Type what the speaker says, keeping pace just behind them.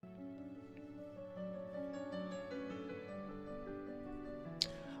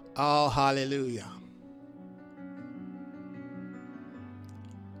Oh, hallelujah.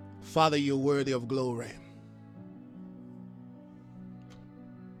 Father, you're worthy of glory.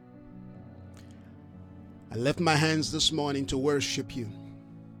 I lift my hands this morning to worship you,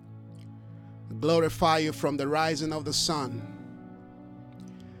 glorify you from the rising of the sun.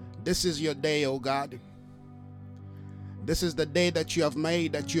 This is your day, O God. This is the day that you have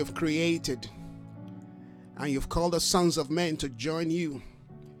made, that you have created, and you've called the sons of men to join you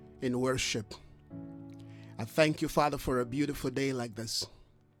in worship. I thank you, Father, for a beautiful day like this.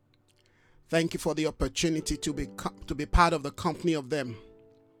 Thank you for the opportunity to be part of the company of them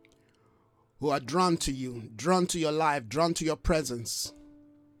who are drawn to you, drawn to your life, drawn to your presence.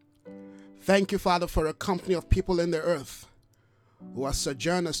 Thank you, Father, for a company of people in the earth who are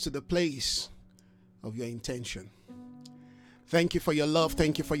sojourners to the place of your intention. Thank you for your love.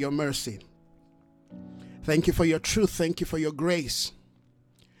 Thank you for your mercy. Thank you for your truth. Thank you for your grace.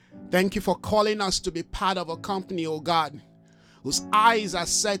 Thank you for calling us to be part of a company, O God, whose eyes are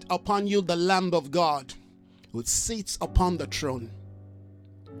set upon you, the Lamb of God, who sits upon the throne.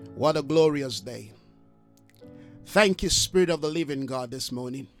 What a glorious day. Thank you, Spirit of the living God, this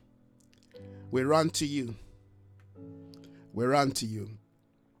morning. We run to you. We run to you.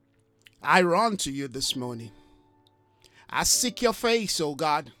 I run to you this morning. I seek your face, O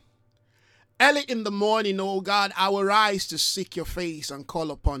God. Early in the morning, O God, I will rise to seek your face and call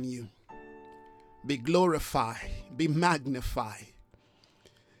upon you. Be glorified, be magnified.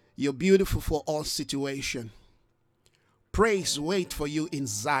 You're beautiful for all situation. Praise wait for you in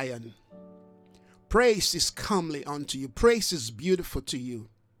Zion. Praise is comely unto you. Praise is beautiful to you.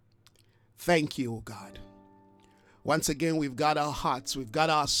 Thank you, O God. Once again, we've got our hearts, we've got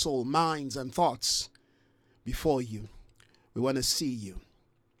our soul, minds, and thoughts before you. We want to see you.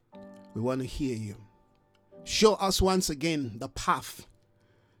 We want to hear you. Show us once again the path.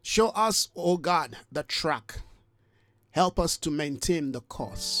 Show us, O God, the track. Help us to maintain the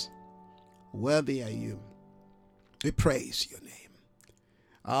course. Worthy are you. We praise your name.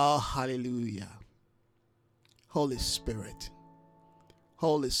 Oh, hallelujah. Holy Spirit.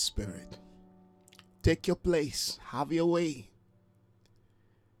 Holy Spirit. Take your place. Have your way.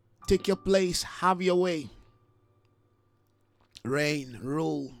 Take your place. Have your way. Reign,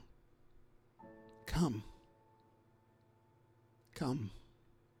 rule. Come. Come.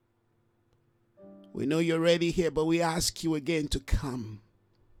 We know you're ready here, but we ask you again to come.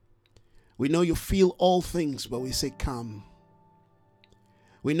 We know you feel all things, but we say come.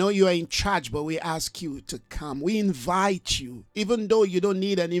 We know you are in charge, but we ask you to come. We invite you, even though you don't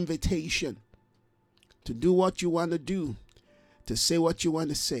need an invitation, to do what you want to do, to say what you want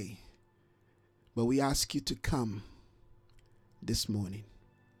to say. But we ask you to come this morning.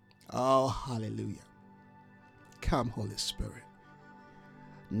 Oh, hallelujah. Come, Holy Spirit.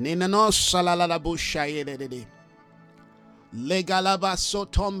 Ninano salalala bushayedede. Legalaba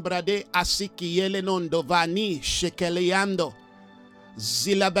sotombrade asiki yelenondo vani shekeleando.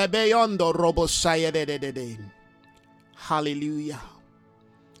 Zilabebeyondo robosayedede. Hallelujah.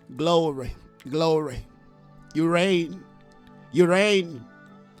 Glory, glory. You reign. You reign.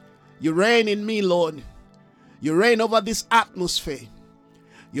 You reign in me, Lord. You reign over this atmosphere.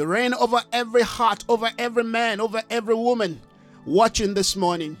 You reign over every heart, over every man, over every woman watching this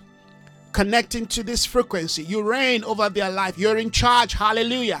morning, connecting to this frequency. You reign over their life. You're in charge.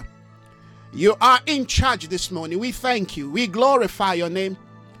 Hallelujah. You are in charge this morning. We thank you. We glorify your name.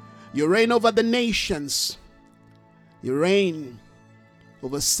 You reign over the nations. You reign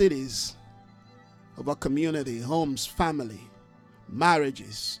over cities, over community, homes, family,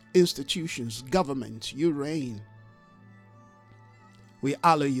 marriages, institutions, government. You reign. We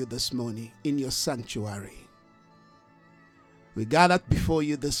honor you this morning in your sanctuary. We gathered before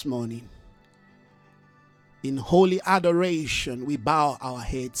you this morning. In holy adoration, we bow our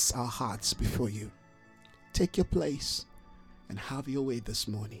heads, our hearts before you. Take your place and have your way this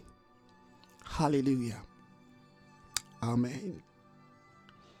morning. Hallelujah. Amen.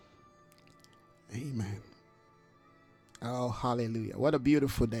 Amen. Oh, hallelujah. What a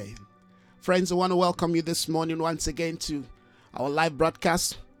beautiful day. Friends, I want to welcome you this morning once again to our live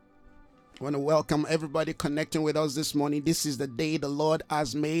broadcast. I want to welcome everybody connecting with us this morning. This is the day the Lord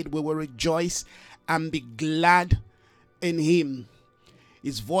has made. We will rejoice and be glad in him.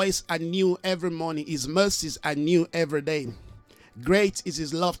 His voice are new every morning. His mercies are new every day. Great is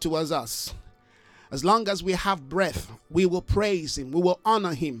his love towards us. As long as we have breath, we will praise him. We will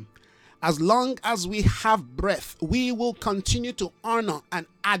honor him. As long as we have breath, we will continue to honor and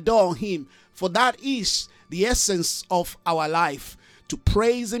adore him. For that is the essence of our life. To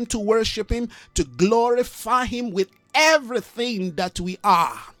praise him, to worship him, to glorify him with everything that we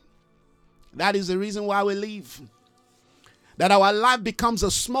are. That is the reason why we live. That our life becomes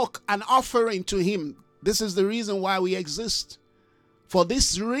a smoke, an offering to Him. This is the reason why we exist. For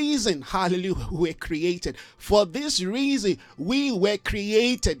this reason, hallelujah, we were created. For this reason, we were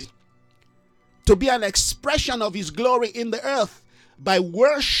created to be an expression of His glory in the earth by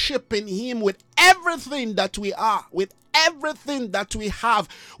worshiping Him with everything that we are, with everything that we have,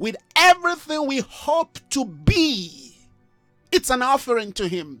 with everything we hope to be. It's an offering to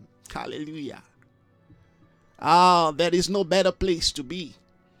Him. Hallelujah. There is no better place to be.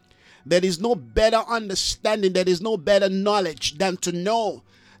 There is no better understanding. There is no better knowledge than to know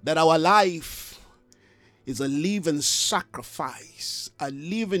that our life is a living sacrifice, a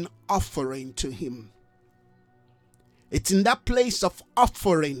living offering to Him. It's in that place of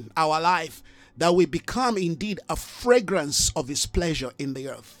offering our life that we become indeed a fragrance of His pleasure in the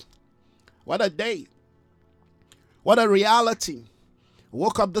earth. What a day. What a reality. I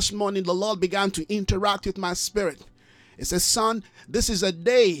woke up this morning, the Lord began to interact with my spirit. He says, son, this is a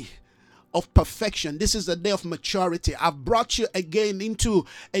day of perfection. This is a day of maturity. I've brought you again into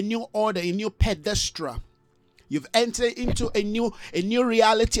a new order, a new pedestal. You've entered into a new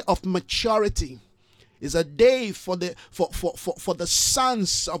reality of maturity. It's a day for the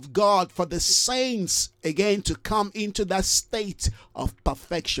sons of God, for the saints again to come into that state of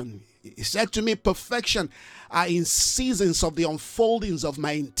perfection. He said to me, perfection are in seasons of the unfoldings of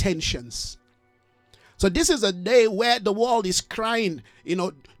my intentions. So this is a day where the world is crying,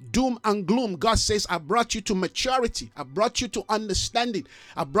 doom and gloom. God says, I brought you to maturity. I brought you to understanding.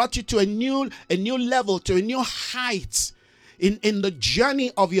 I brought you to a new level, to a new height in the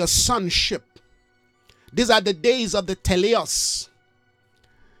journey of your sonship. These are the days of the teleos.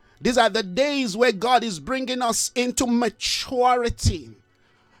 These are the days where God is bringing us into maturity.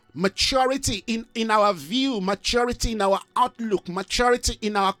 Maturity in our view, maturity in our outlook, maturity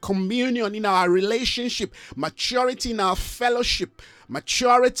in our communion, in our relationship, maturity in our fellowship,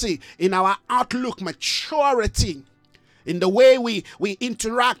 maturity in our outlook, maturity in the way we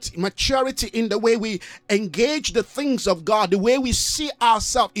interact, maturity in the way we engage the things of God, the way we see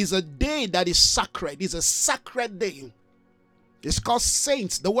ourselves. Is a day that is sacred. It's a sacred day. It's called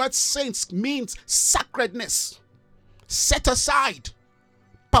saints. The word saints means sacredness, set aside,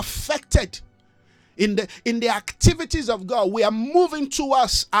 perfected in the activities of God. We are moving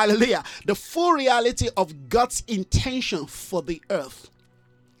towards, hallelujah, the full reality of God's intention for the earth.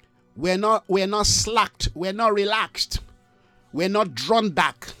 We're not slacked, we're not relaxed, we're not drawn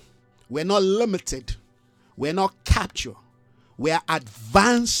back, we're not limited, we're not captured, we're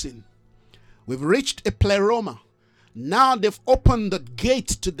advancing. We've reached a pleroma. Now they've opened the gate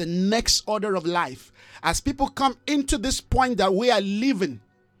to the next order of life. As people come into this point that we are living,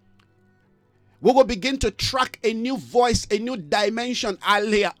 we will begin to track a new voice, a new dimension,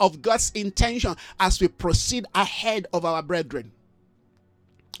 hallelujah, of God's intention as we proceed ahead of our brethren.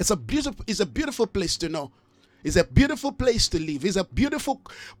 It's a beautiful place to know. It's a beautiful place to live. It's a beautiful,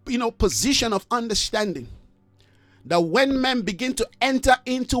 position of understanding. That when men begin to enter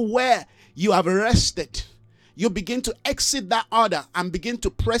into where you have rested, you begin to exit that order and begin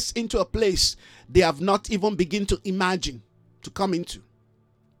to press into a place they have not even begun to imagine to come into.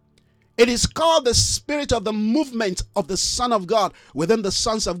 It is called the spirit of the movement of the Son of God within the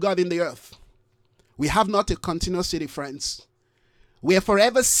sons of God in the earth. We have not a continuity, friends. We are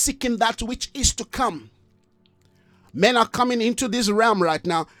forever seeking that which is to come. Men are coming into this realm right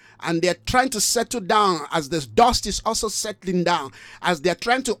now, and they're trying to settle down as the dust is also settling down, as they're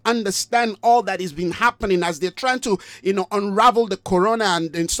trying to understand all that has been happening, as they're trying to, unravel the corona.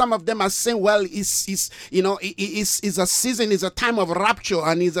 And some of them are saying, well, it's a season, it's a time of rapture,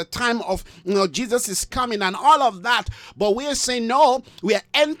 and it's a time of, Jesus is coming and all of that. But we're saying, no, we are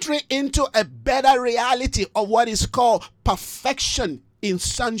entering into a better reality of what is called perfection in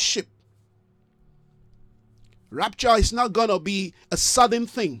sonship. Rapture is not going to be a sudden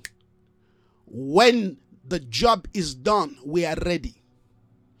thing. When the job is done, we are ready.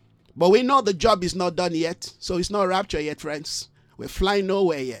 But we know the job is not done yet, so it's not rapture yet, friends. We're flying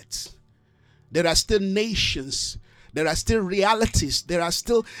nowhere yet. There are still nations. There are still realities. There are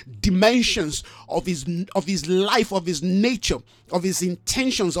still dimensions of his life, of his nature, of his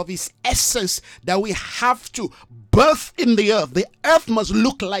intentions, of his essence that we have to birth in the earth. The earth must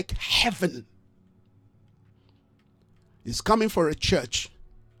look like heaven. It's coming for a church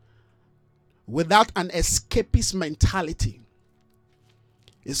without an escapist mentality.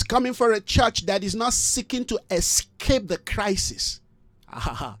 It's coming for a church that is not seeking to escape the crisis.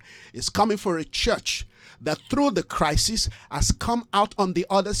 It's coming for a church that through the crisis has come out on the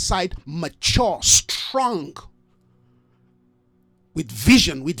other side mature, strong, with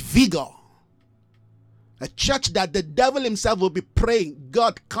vision, with vigor, A church that the devil himself will be praying,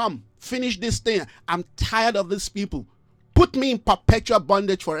 God, come, finish this thing. I'm tired of these people. Put me in perpetual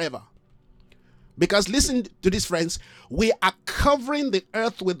bondage forever. Because listen to this, friends. We are covering the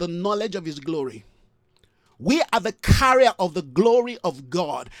earth with the knowledge of his glory. We are the carrier of the glory of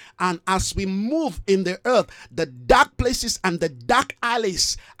God. And as we move in the earth, the dark places and the dark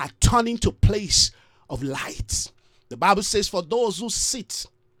alleys are turning to place of light. The Bible says, for those who sit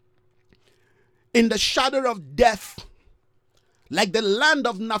in the shadow of death, like the land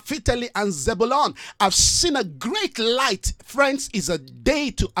of Naphtali and Zebulun, I've seen a great light. Friends, is a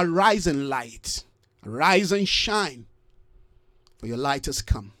day to arise in light. Arise and shine, for your light has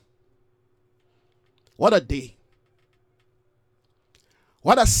come. What a day.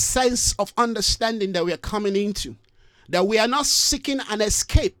 What a sense of understanding that we are coming into. That we are not seeking an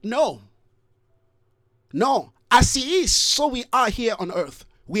escape. No. No. As he is, so we are here on earth.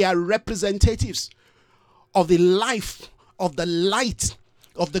 We are representatives of the life, of the light,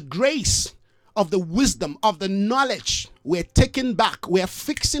 of the grace, of the wisdom, of the knowledge. We're taking back. We're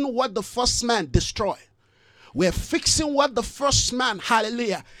fixing what the first man destroyed. We're fixing what the first man,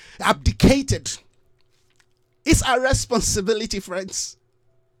 hallelujah, abdicated. It's our responsibility, friends.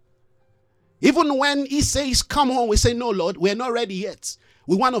 Even when he says, come home, we say, no, Lord, we're not ready yet.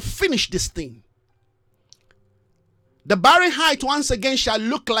 We want to finish this thing. The barren height once again shall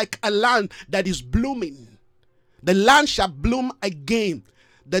look like a land that is blooming. The land shall bloom again.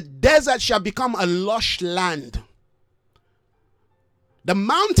 The desert shall become a lush land. The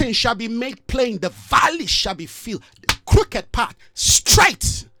mountain shall be made plain. The valley shall be filled. The crooked path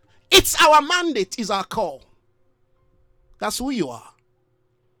straight. It's our mandate, is our call. That's who you are.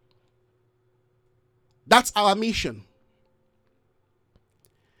 That's our mission.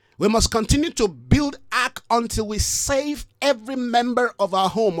 We must continue to build ark until we save every member of our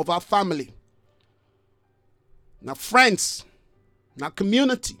home, of our family. Now, friends, now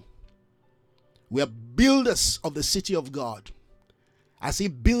community, we are builders of the city of God as he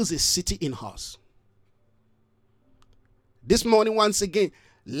builds his city in us. This morning, once again,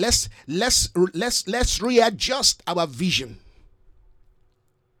 let's readjust our vision.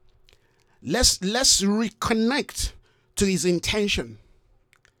 Let's reconnect to his intention.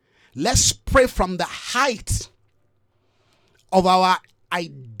 Let's pray from the height of our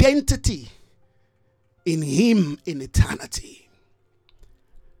identity in him in eternity.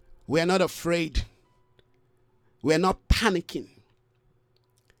 We are not afraid. We are not panicking.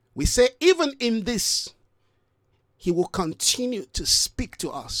 We say, even in this, he will continue to speak to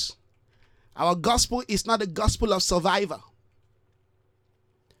us. Our gospel is not a gospel of survivor.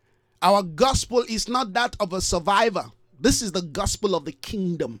 Our gospel is not that of a survivor. This is the gospel of the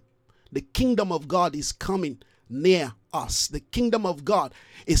kingdom. The kingdom of God is coming near us. The kingdom of God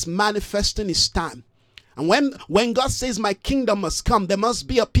is manifesting its time. And when God says my kingdom must come, there must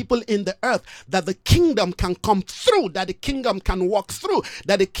be a people in the earth that the kingdom can come through, that the kingdom can walk through,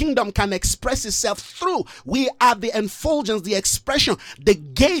 that the kingdom can express itself through. We are the effulgence, the expression, the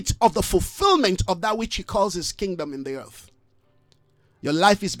gate of the fulfillment of that which he calls his kingdom in the earth. Your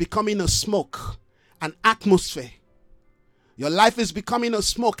life is becoming a smoke, an atmosphere. Your life is becoming a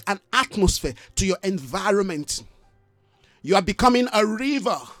smoke, an atmosphere to your environment. You are becoming a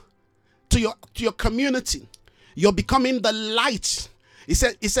river to your community. You're becoming the light. He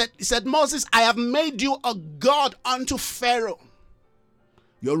said, Moses, I have made you a God unto Pharaoh.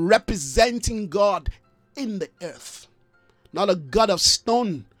 You're representing God in the earth. Not a God of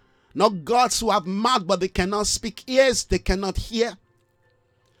stone. Not gods who have mouth but they cannot speak, ears they cannot hear.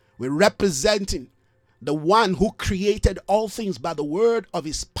 We're representing the one who created all things by the word of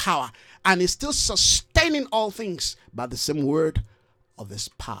his power and is still sustaining all things by the same word of his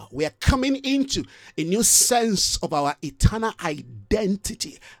power. We are coming into a new sense of our eternal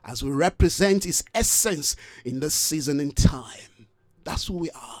identity as we represent his essence in this season in time. That's who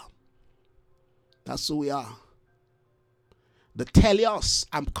we are. That's who we are. The Telios,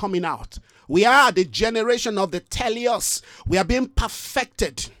 I'm coming out. We are the generation of the Telios. We are being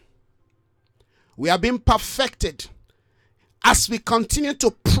perfected. We are being perfected as we continue to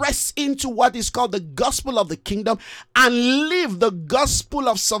press into what is called the gospel of the kingdom and leave the gospel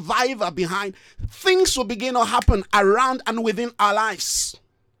of survivor behind. Things will begin to happen around and within our lives.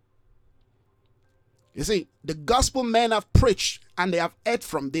 You see, the gospel men have preached and they have ate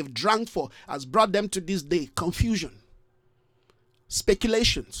from, they've drank for, has brought them to this day confusion,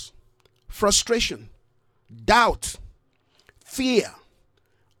 speculations, frustration, doubt, fear,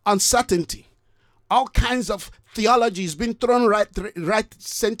 uncertainty. All kinds of theologies being thrown right,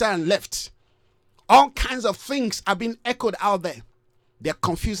 center, and left. All kinds of things are being echoed out there. They're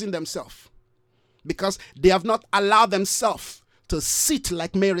confusing themselves. because they have not allowed themselves to sit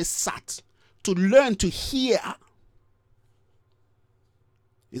like Mary sat, to learn to hear.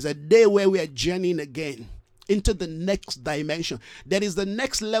 It's a day where we are journeying again into the next dimension. That is the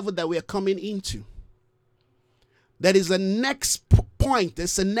next level that we are coming into. That is the next point.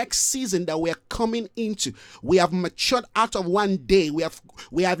 There's the next season that we are coming into. We have matured out of one day. We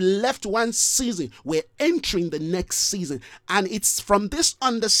have left one season. We're entering the next season. And it's from this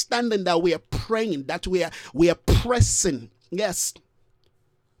understanding that we are praying, that we are pressing. Yes.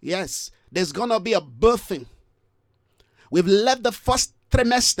 Yes. There's gonna be a birthing. We've left the first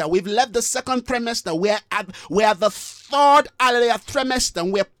trimester. We've left the second trimester. We're at the third trimester,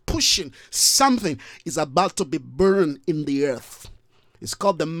 and we're pushing. Something is about to be burned in the earth. It's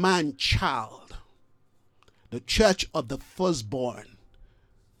called the man child, the church of the firstborn.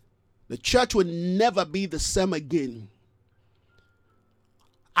 The church will never be the same again.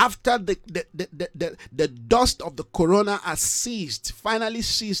 After the dust of the corona has finally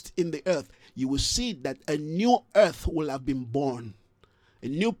ceased in the earth, you will see that a new earth will have been born. A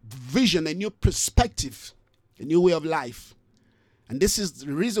new vision, a new perspective, a new way of life. And this is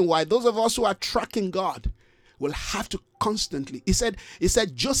the reason why those of us who are tracking God will have to constantly. He said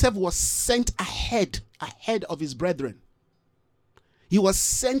Joseph was sent ahead of his brethren. He was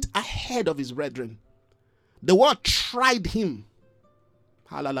sent ahead of his brethren. The word tried him.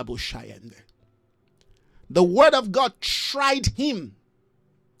 The word of God tried him.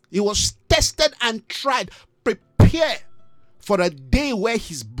 He was tested and tried. Prepare for a day where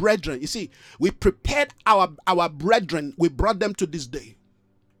his brethren, you see, we prepared our brethren, we brought them to this day.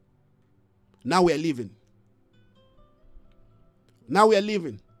 Now we are living. Now we are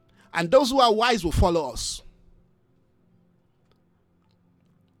living. And those who are wise will follow us.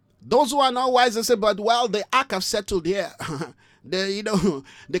 Those who are not wise, they say, but well, the ark has settled here.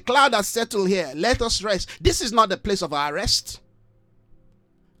 The cloud has settled here. Let us rest. This is not the place of our rest.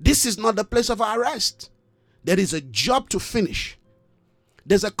 This is not the place of our rest. There is a job to finish.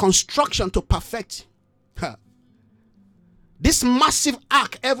 There's a construction to perfect. This massive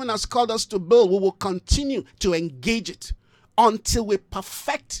ark heaven has called us to build, we will continue to engage it until we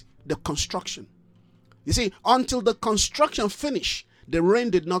perfect the construction. You see, until the construction finish, the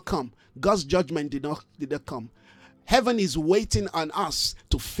rain did not come. God's judgment did not come. Heaven is waiting on us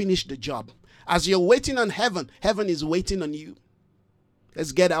to finish the job. As you're waiting on heaven, heaven is waiting on you.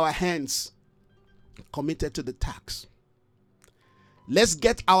 Let's get our hands committed to the task. Let's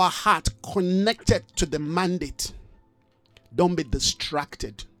get our heart connected to the mandate. Don't be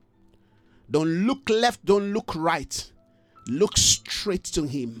distracted. Don't look left, don't look right. Look straight to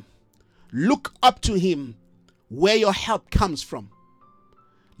him. Look up to him, where your help comes from.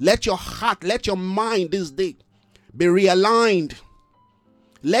 Let your heart, let your mind this day be realigned.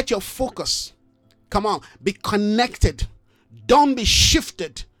 Let your focus, come on, be connected. Don't be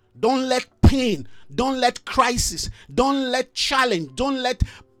shifted. Don't let pain, don't let crisis, don't let challenge, don't let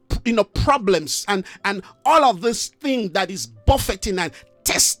problems and all of this thing that is buffeting and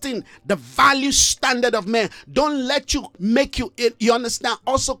testing the value standard of man. Don't let you understand,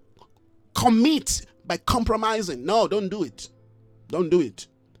 also commit by compromising. No, don't do it. Don't do it.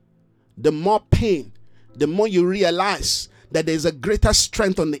 The more pain, the more you realize that there's a greater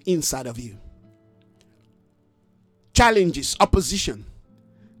strength on the inside of you. Challenges, opposition,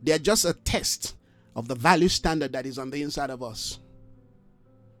 they are just a test of the value standard that is on the inside of us.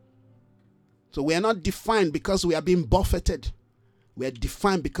 So we are not defined because we are being buffeted. We are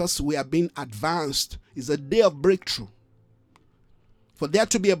defined because we are being advanced. It's a day of breakthrough. For there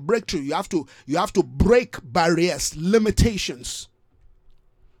to be a breakthrough, you have to break barriers, limitations.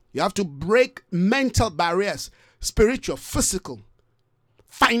 You have to break mental barriers, spiritual, physical,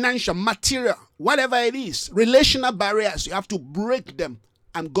 financial, material, whatever it is, relational barriers. You have to break them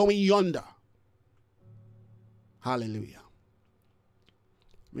and going yonder. Hallelujah.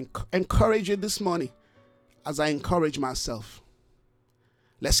 I encourage you this morning as I encourage myself.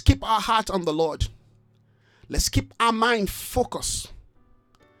 Let's keep our heart on the Lord. Let's keep our mind focused.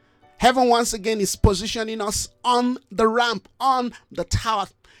 Heaven once again is positioning us on the ramp, on the tower.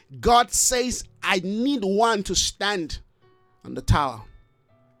 God says, I need one to stand on the tower.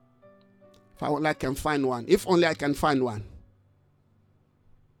 If only I can find one. If only I can find one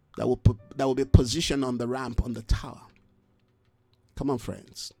that will be positioned on the ramp, on the tower. Come on,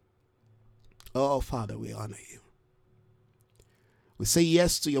 friends. Oh, Father, we honor you. We say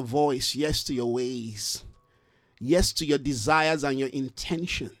yes to your voice, yes to your ways, yes to your desires and your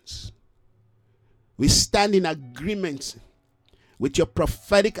intentions. We stand in agreement with your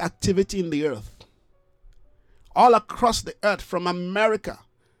prophetic activity in the earth. All across the earth, from America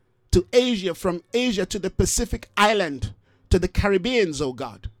to Asia, from Asia to the Pacific Island, to the Caribbeans, oh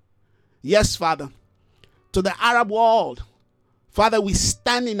God. Yes, Father, to the Arab world. Father, we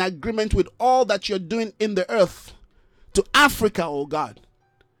stand in agreement with all that you're doing in the earth. To Africa, oh God.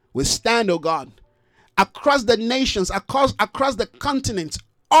 We stand, oh God, across the nations, across the continents,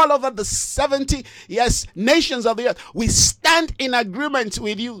 all over the 70, nations of the earth. We stand in agreement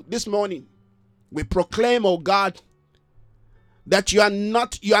with you this morning. We proclaim, oh God, that you are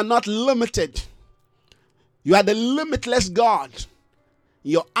not limited. You are the limitless God.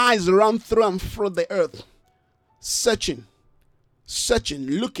 Your eyes run through and through the earth, searching,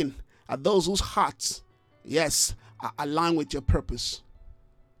 looking at those whose hearts, are aligned with your purpose.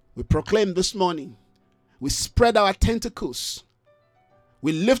 We proclaim this morning, we spread our tentacles,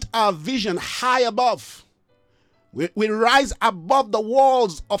 we lift our vision high above, we rise above the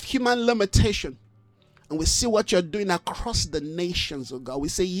walls of human limitation, and we see what you're doing across the nations, oh God. We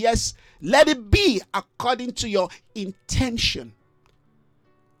say, yes, let it be according to your intention.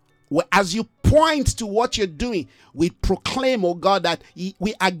 As you point to what you're doing, we proclaim, oh God, that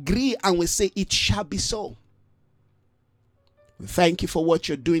we agree and we say it shall be so. We thank you for what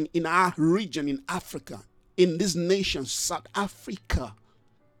you're doing in our region, in Africa, in this nation, South Africa.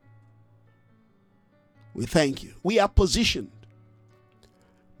 We thank you. We are positioned.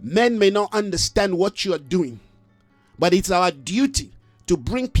 Men may not understand what you are doing, but it's our duty to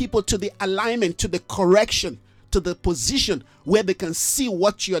bring people to the alignment, to the correction, to the position where they can see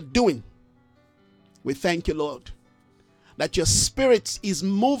what you are doing. We thank you, Lord, that your spirit is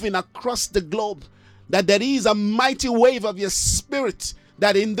moving across the globe, that there is a mighty wave of your spirit,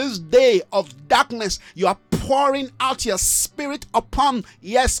 that in this day of darkness, you are pouring out your spirit upon,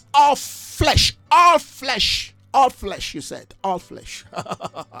 all flesh, you said, all flesh,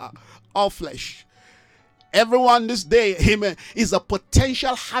 all flesh. Everyone this day, amen, is a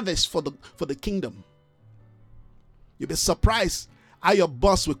potential harvest for the kingdom. You'll be surprised how your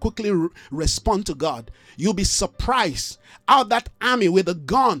boss will quickly respond to God. You'll be surprised how that army with a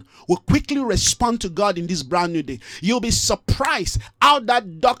gun will quickly respond to God in this brand new day. You'll be surprised how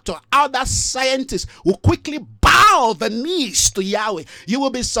that doctor, how that scientist will quickly bow the knees to Yahweh. You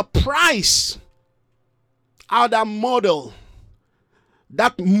will be surprised how that model,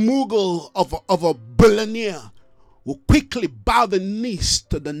 that mogul of a billionaire will quickly bow the knees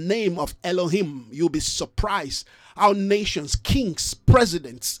to the name of Elohim. You'll be surprised how nations, kings,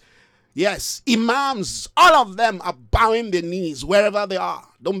 presidents, imams, all of them are bowing their knees wherever they are.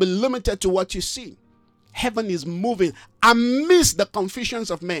 Don't be limited to what you see. Heaven is moving amidst the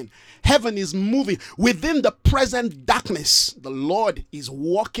confusions of men. Heaven is moving within the present darkness. The Lord is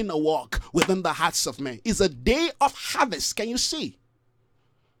walking a walk within the hearts of men. It's a day of harvest. Can you see?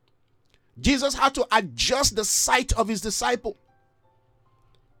 Jesus had to adjust the sight of his disciple.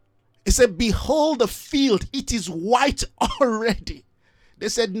 He said, behold the field, it is white already. They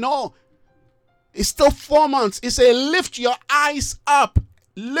said, no, it's still 4 months. He said, lift your eyes up.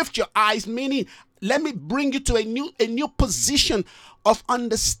 Lift your eyes, meaning, let me bring you to a new position of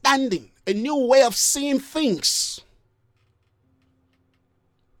understanding, a new way of seeing things.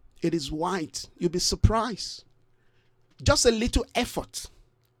 It is white. You'll be surprised. Just a little effort.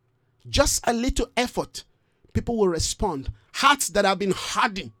 Just a little effort. People will respond. Hearts that have been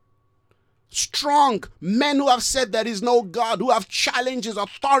hardened. Strong men who have said there is no God, who have challenged his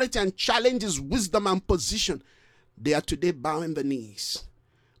authority and challenged his wisdom and position, they are today bowing the knees.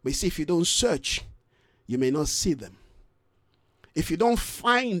 But you see, if you don't search, you may not see them. If you don't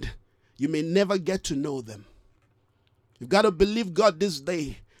find, you may never get to know them. You've got to believe God this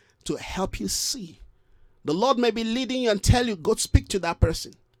day to help you see. The Lord may be leading you and tell you, go speak to that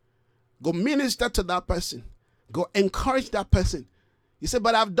person. Go minister to that person. Go encourage that person. You say,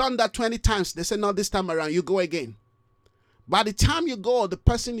 but I've done that 20 times. They say, no, this time around, you go again. By the time you go, the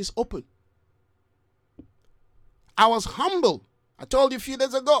person is open. I was humble. I told you a few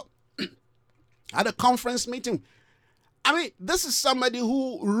days ago at a conference meeting. I mean, this is somebody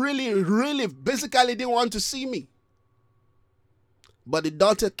who really basically didn't want to see me. But the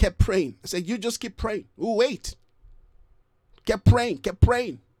daughter kept praying. I said, you just keep praying. We'll wait. Kept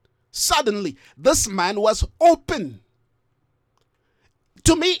praying. Suddenly, this man was open.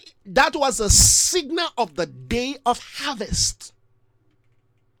 To me, that was a signal of the day of harvest.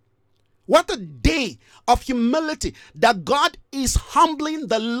 What a day of humility, that God is humbling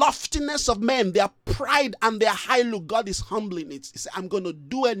the loftiness of men, their pride and their high look. God is humbling it. He said, I'm going to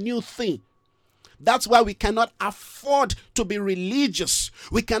do a new thing. That's why we cannot afford to be religious.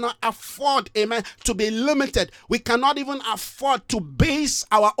 We cannot afford, amen, to be limited. We cannot even afford to base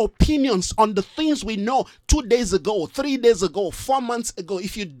our opinions on the things we know 2 days ago, 3 days ago, 4 months ago.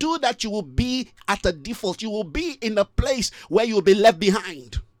 If you do that, you will be at a default. You will be in a place where you will be left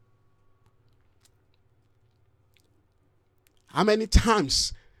behind. How many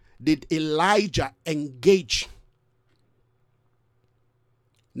times did Elijah engage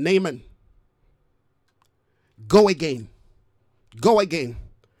Naaman? Go again. Go again.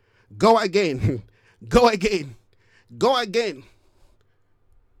 Go again. Go again. Go again.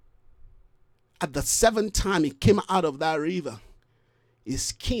 At the 7th time he came out of that river, his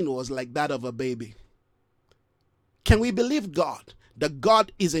skin was like that of a baby. Can we believe God? That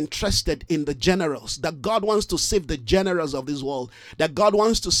God is interested in the generals, that God wants to save the generals of this world, that God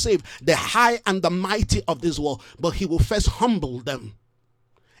wants to save the high and the mighty of this world, but he will first humble them.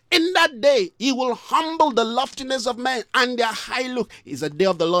 In that day, he will humble the loftiness of men and their high look. It's the day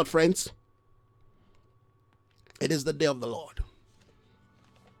of the Lord, friends. It is the day of the Lord.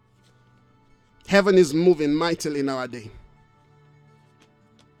 Heaven is moving mightily in our day.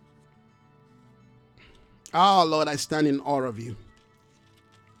 Oh, Lord, I stand in awe of you.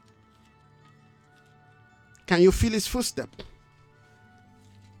 Can you feel his footstep?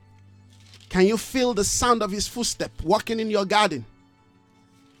 Can you feel the sound of his footstep walking in your garden?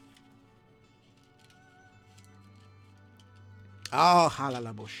 Oh,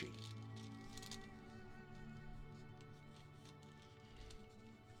 halalaboshi.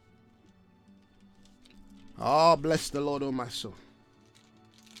 Oh, bless the Lord, oh my soul.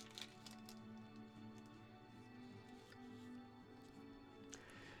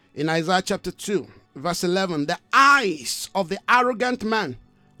 In Isaiah chapter 2, verse 11, the eyes of the arrogant man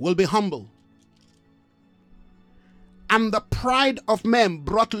will be humble, and the pride of men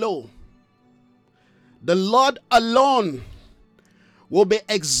brought low. The Lord alone will be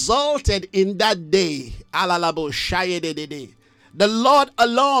exalted in that day. The Lord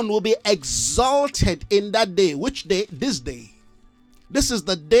alone will be exalted in that day. Which day? This day. This is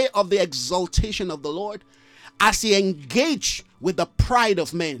the day of the exaltation of the Lord, as he engaged with the pride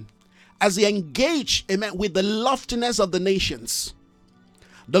of men, as he engaged, amen, with the loftiness of the nations.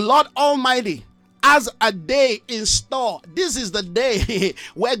 The Lord Almighty has a day in store. This is the day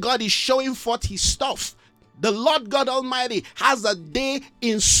where God is showing forth his stuff. The Lord God Almighty has a day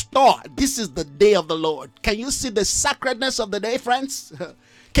in store. This is the day of the Lord. Can you see the sacredness of the day, friends?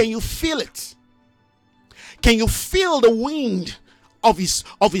 Can you feel it? Can you feel the wind of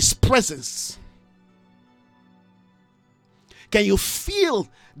his presence? Can you feel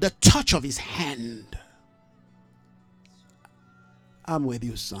the touch of his hand? I'm with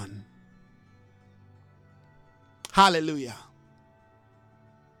you, son. Hallelujah.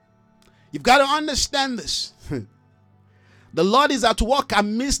 You've got to understand this. The Lord is at work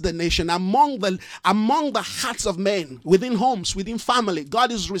amidst the nation, among the hearts of men, within homes, within family.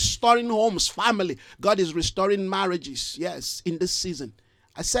 God is restoring homes, family. God is restoring marriages. Yes, in this season.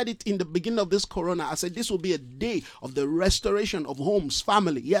 I said it in the beginning of this corona. I said this will be a day of the restoration of homes,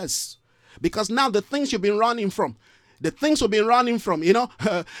 family. Yes. Because now the things you've been running from,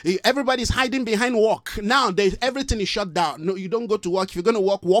 everybody's hiding behind work. Now everything is shut down. No, you don't go to work. If you're going to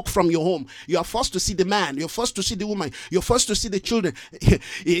walk from your home. You are forced to see the man. You're forced to see the woman. You're forced to see the children.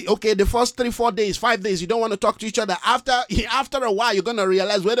 Okay, the first 3, 4 days, 5 days, you don't want to talk to each other. After a while, you're going to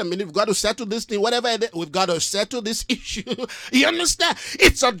realize, wait a minute, we've got to settle this thing, whatever it is, we've got to settle this issue. You understand?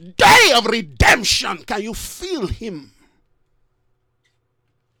 It's a day of redemption. Can you feel him?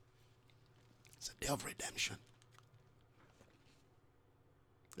 It's a day of redemption.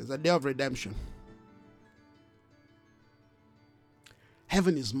 It's a day of redemption.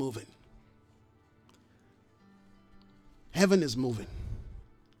 Heaven is moving. Heaven is moving.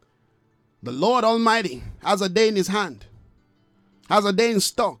 The Lord Almighty has a day in his hand, has a day in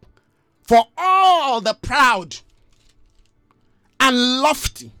stock for all the proud and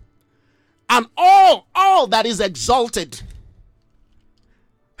lofty and all that is exalted.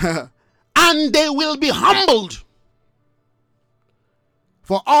 And they will be humbled.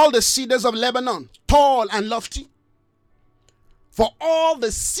 For all the cedars of Lebanon, tall and lofty. For all the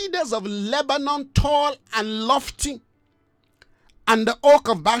cedars of Lebanon, tall and lofty. And the oak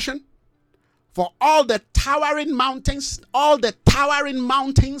of Bashan. For all the towering mountains.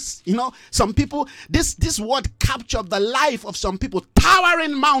 You know, some people, this word captured the life of some people.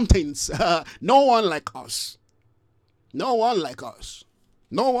 Towering mountains. No one like us. No one like us.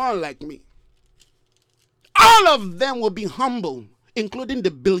 No one like me. All of them will be humble. including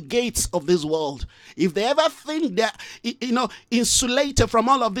the Bill Gates of this world, if they ever think they're, insulated from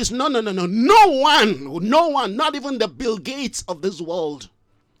all of this, no. No one, not even the Bill Gates of this world.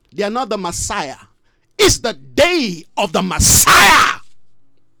 They are not the Messiah. It's the day of the Messiah.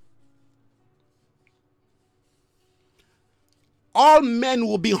 All men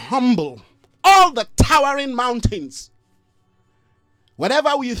will be humble. All the towering mountains.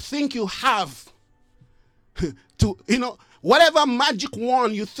 Whatever you think you have, whatever magic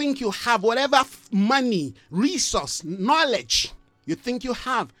wand you think you have, whatever money, resource, knowledge you think you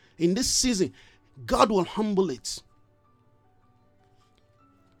have in this season, God will humble it.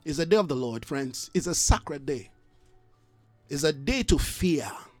 It's a day of the Lord, friends. It's a sacred day. It's a day to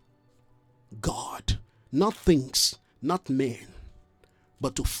fear God, not things, not men,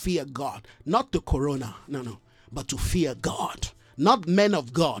 but to fear God. Not the corona, no, but to fear God. Not men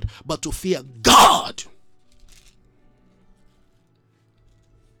of God, but to fear God.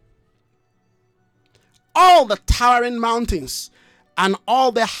 All the towering mountains and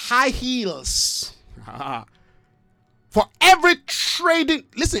all the high hills. For every trading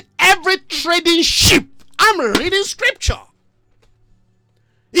ship, I'm reading scripture,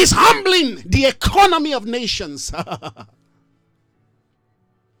 is humbling the economy of nations.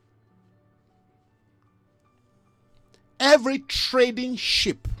 Every trading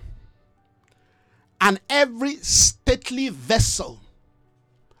ship and every stately vessels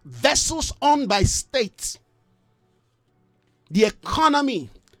owned by states, the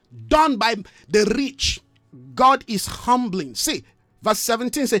economy done by the rich, God is humbling. See, verse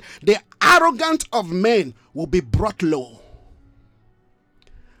 17 says, the arrogant of men will be brought low,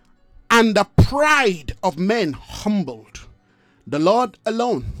 and the pride of men humbled. The Lord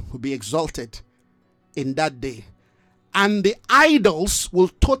alone will be exalted in that day. And the idols will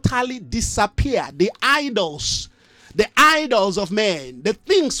totally disappear. The idols of men, the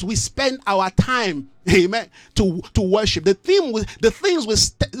things we spend our time, amen, to worship, the things we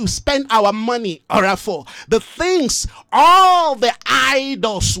spend our money for, all the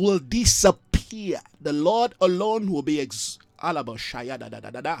idols will disappear. The Lord alone will be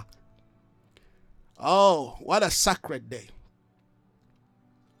Oh, what a sacred day.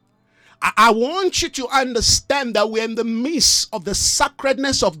 I want you to understand that we're in the midst of the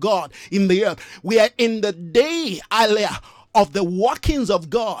sacredness of God in the earth. We are in the day, of the workings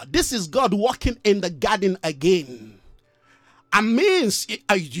of God. This is God walking in the garden again. I mean,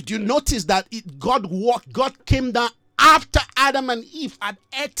 did you notice that God came down after Adam and Eve had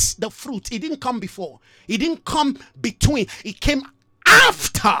ate the fruit? He didn't come before. He didn't come between. He came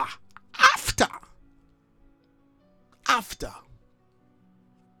after.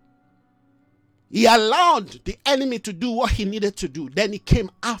 He allowed the enemy to do what he needed to do. Then he came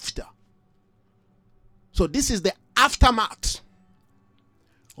after. So this is the aftermath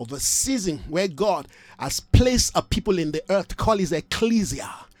of a season where God has placed a people in the earth called his ecclesia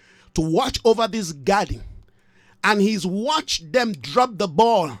to watch over this garden. And he's watched them drop the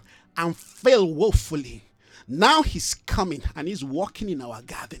ball and fail woefully. Now he's coming and he's walking in our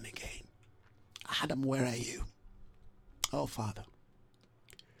garden again. Adam, where are you? Oh, Father.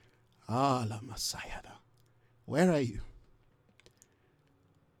 Allah Messiah. Where are you?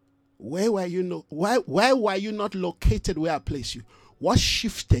 Where were you? Why were you not located where I placed you? What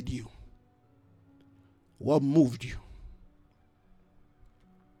shifted you? What moved you?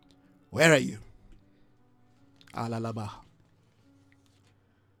 Where are you? Alalaba.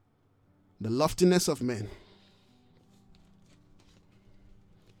 The loftiness of men.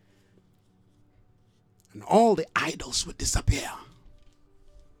 And all the idols would disappear.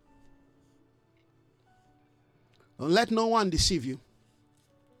 Don't let no one deceive you.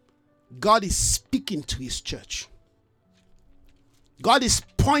 God is speaking to his church. God is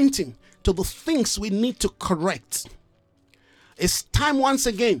pointing to the things we need to correct. It's time once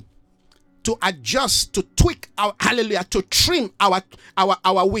again to adjust, to tweak our hallelujah, to trim our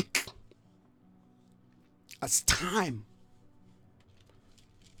wick. It's time.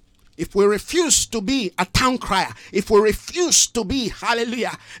 If we refuse to be a town crier, if we refuse to be,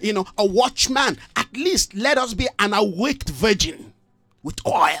 hallelujah, a watchman, at least let us be an awaked virgin with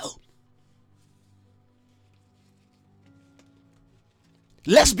oil.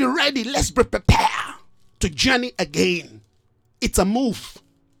 Let's be ready. Let's be prepared to journey again. It's a move.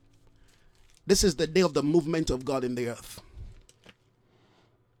 This is the day of the movement of God in the earth.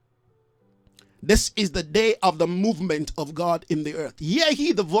 This is the day of the movement of God in the earth. Hear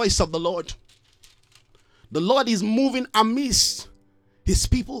ye the voice of the Lord. The Lord is moving amidst his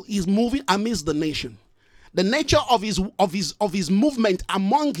people. He's moving amidst the nation. The nature of his movement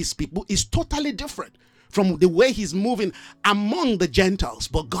among his people is totally different from the way he's moving among the Gentiles,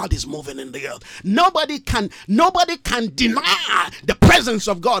 but God is moving in the earth. Nobody can deny the presence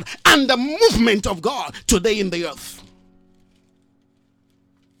of God and the movement of God today in the earth.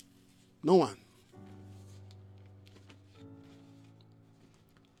 No one.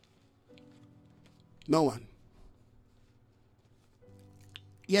 No one.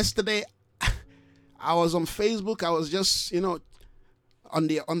 Yesterday, I was on Facebook. I was just, on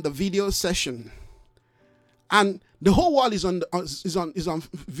the video session, and the whole world is on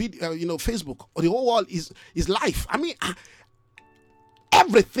video, Facebook. Or the whole world is live. I mean,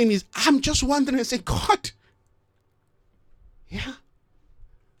 everything is. I'm just wondering and say, God, yeah,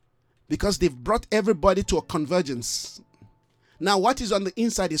 because they've brought everybody to a convergence. Now, what is on the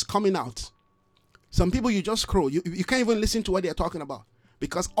inside is coming out. Some people you just scroll. You can't even listen to what they're talking about,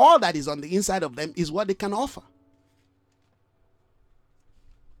 because all that is on the inside of them is what they can offer.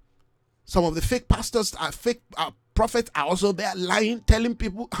 Some of the fake pastors, fake prophets are also there lying, telling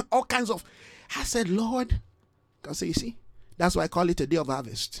people all kinds of. I said, Lord, God said, you see, that's why I call it a day of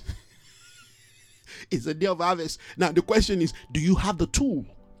harvest. It's a day of harvest. Now the question is, do you have the tool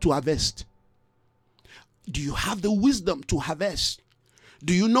to harvest? Do you have the wisdom to harvest?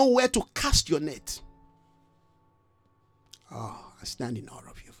 Do you know where to cast your net? Oh, I stand in awe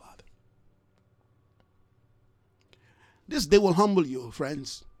of you, Father. This day will humble you,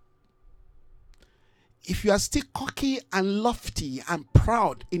 friends. If you are still cocky and lofty and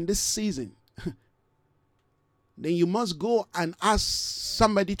proud in this season, then you must go and ask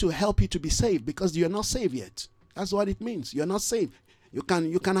somebody to help you to be saved, because you're not saved yet. That's what it means. You're not saved. You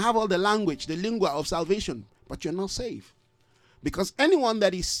can have all the language, the lingua of salvation, but you're not saved. Because anyone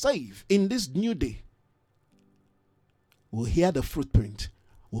that is saved in this new day will hear the footprint,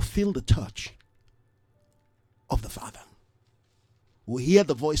 will feel the touch of the Father, will hear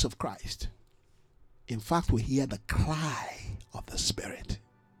the voice of Christ. In fact, will hear the cry of the Spirit.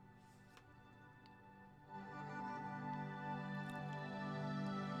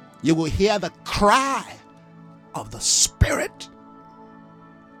 You will hear the cry of the Spirit.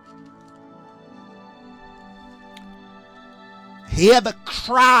 Hear the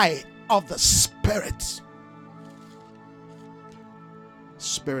cry of the Spirit.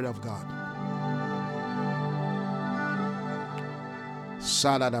 Spirit of God.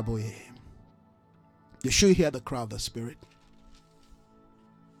 Sadadaboye. You should hear the cry of the Spirit.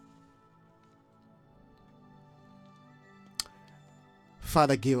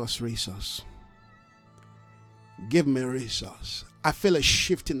 Father, give us resource. Give me resource. I feel a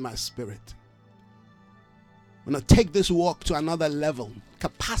shift in my spirit. I'm going to take this walk to another level.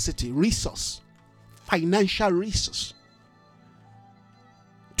 Capacity, resource, financial resource.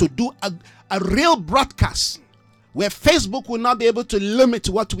 To do a real broadcast where Facebook will not be able to limit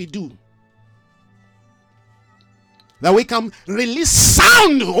what we do. That we can release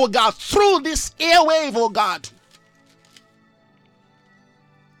sound, oh God, through this airwave, oh God.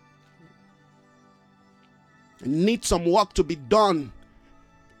 I need some work to be done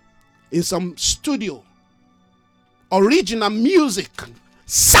in some studio. Original music,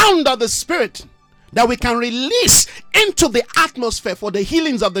 sound of the Spirit that we can release into the atmosphere for the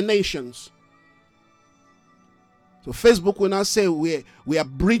healings of the nations. So Facebook will now say we are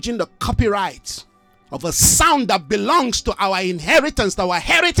breaching the copyright of a sound that belongs to our inheritance, to our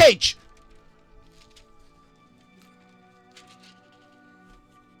heritage.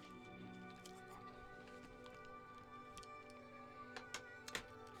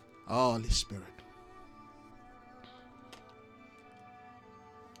 Holy Spirit.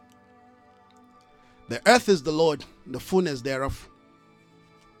 The earth is the Lord, the fullness thereof.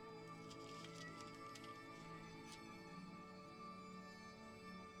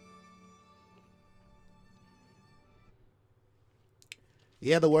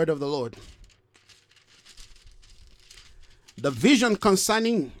 Hear the word of the Lord. The vision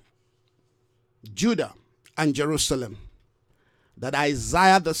concerning Judah and Jerusalem that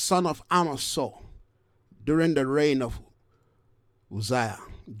Isaiah the son of Amos saw during the reign of Uzziah,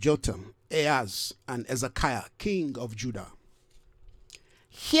 Jotham, Ahaz, and Hezekiah, king of Judah.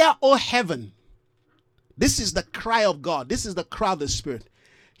 Hear, O heaven. This is the cry of God. This is the cry of the Spirit.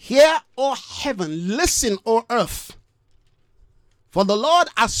 Hear, O heaven. Listen, O earth. For the Lord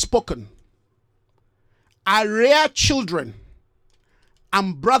has spoken. I rear children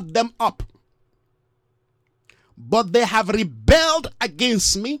and brought them up, but they have rebelled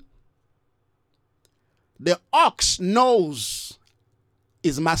against me. The ox knows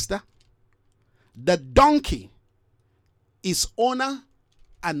his master. The donkey is owner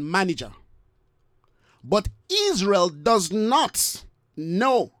and manager. But Israel does not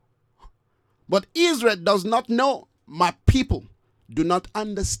know. But Israel does not know. My people do not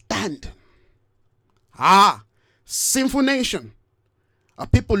understand. Sinful nation, a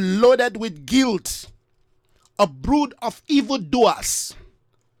people loaded with guilt, a brood of evildoers.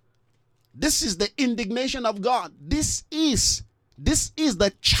 This is the indignation of God. This is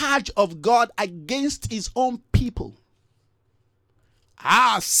the charge of God against his own people.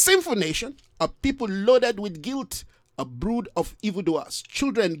 Sinful nation, a people loaded with guilt, a brood of evildoers,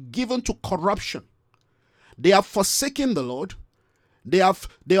 children given to corruption. They have forsaken the Lord. They've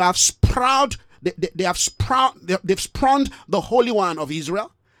sprung the Holy One of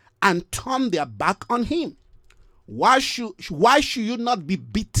Israel and turned their back on him. Why should you not be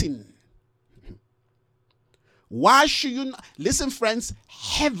beaten? Why should you not? Listen, friends,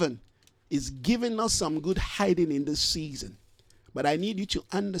 heaven is giving us some good hiding in this season. But I need you to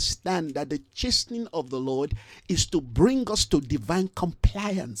understand that the chastening of the Lord is to bring us to divine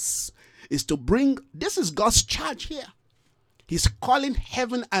compliance. This is God's charge here. He's calling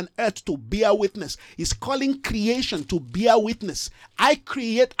heaven and earth to bear witness. He's calling creation to bear witness. I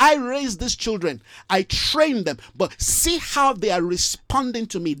raise these children. I train them. But see how they are responding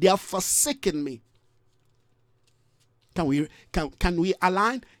to me. They are forsaking me. Can we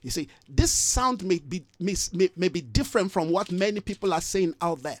align? You see, this sound may be different from what many people are saying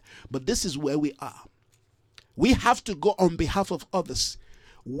out there, but this is where we are. We have to go on behalf of others.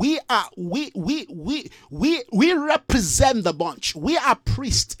 We represent the bunch. We are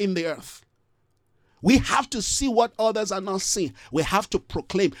priests in the earth. We have to see what others are not seeing. We have to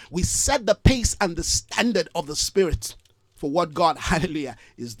proclaim. We set the pace and the standard of the Spirit for what God, hallelujah,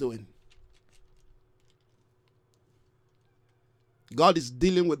 is doing. God is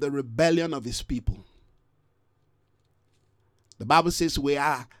dealing with the rebellion of his people. The Bible says we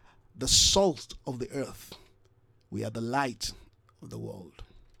are the salt of the earth. We are the light of the world.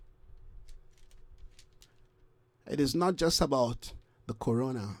 It is not just about the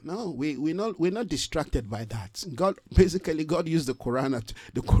corona. No, we're not distracted by that. God used the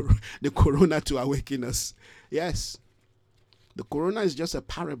corona to awaken us. Yes. The corona is just a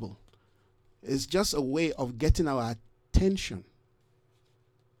parable. It's just a way of getting our attention.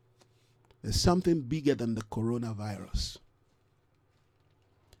 There's something bigger than the coronavirus.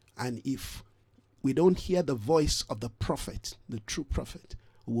 And if we don't hear the voice of the prophet, the true prophet,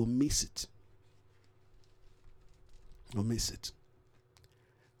 we'll miss it. We'll miss it.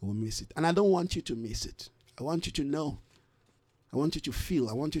 We'll miss it. And I don't want you to miss it. I want you to know. I want you to feel.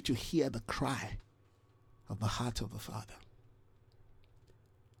 I want you to hear the cry of the heart of the Father.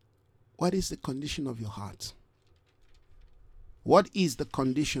 What is the condition of your heart? What is the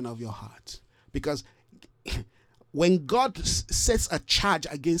condition of your heart? Because when God sets a charge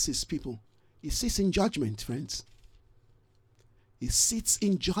against his people, he sits in judgment, friends. He sits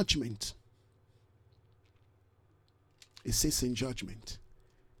in judgment. He sits in judgment.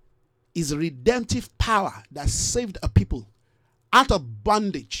 His redemptive power that saved a people out of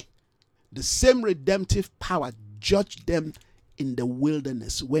bondage, the same redemptive power judged them in the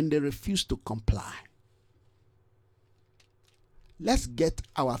wilderness when they refused to comply. Let's get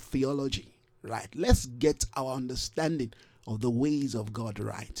our theology right. Let's get our understanding of the ways of God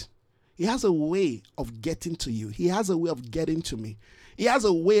right. He has a way of getting to you. He has a way of getting to me. He has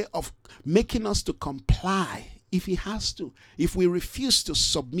a way of making us to comply if he has to. If we refuse to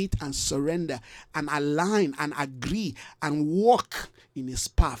submit and surrender and align and agree and walk in his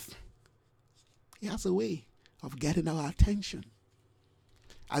path, he has a way of getting our attention.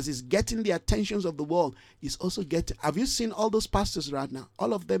 As he's getting the attentions of the world, he's also getting... Have you seen all those pastors right now?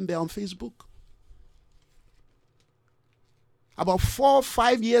 All of them, they're on Facebook. About 4 or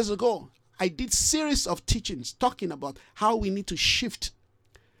 5 years ago, I did series of teachings talking about how we need to shift,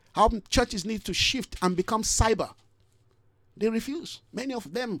 how churches need to shift and become cyber. They refuse. Many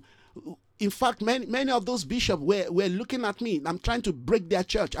of them, in fact, many of those bishops were looking at me. I'm trying to break their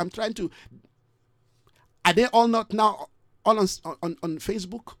church. I'm trying to... Are they all not now all on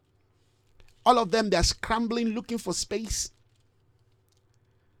Facebook? All of them, they're scrambling, looking for space.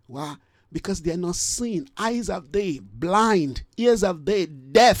 Why? Because they're not seeing. Eyes have they blind, ears have they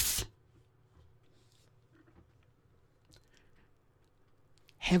deaf.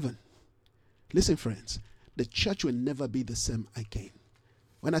 Heaven. Listen, friends, the church will never be the same again.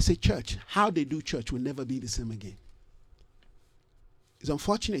 When I say church, how they do church will never be the same again. It's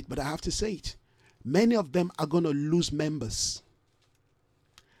unfortunate, but I have to say it. Many of them are going to lose members.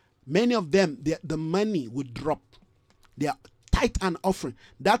 Many of them, the money will drop. Their tithe and offering.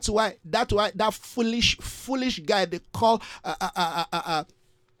 That's why that foolish guy they call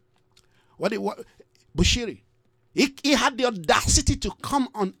Bushiri. He had the audacity to come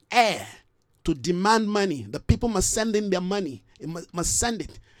on air to demand money. The people must send in their money. He must send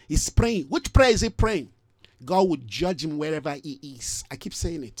it. He's praying. Which prayer is he praying? God will judge him wherever he is. I keep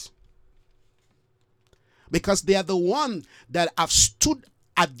saying it. Because they are the one that have stood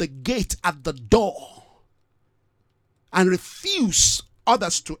at the gate, at the door, and refuse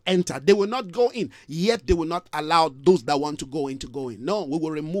others to enter. They will not go in, yet they will not allow those that want to go in to go in. No, we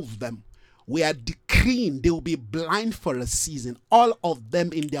will remove them. We are decreeing they will be blind for a season. All of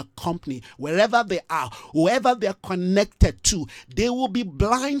them in their company, wherever they are, whoever they are connected to, they will be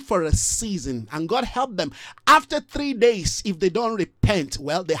blind for a season. And God help them. After 3 days, if they don't repent,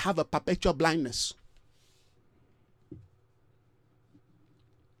 well, they have a perpetual blindness.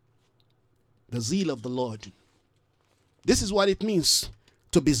 The zeal of the Lord. This is what it means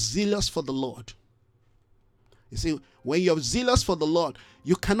to be zealous for the Lord. You see, when you're zealous for the Lord,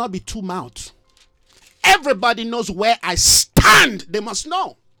 you cannot be two-mouthed. Everybody knows where I stand. They must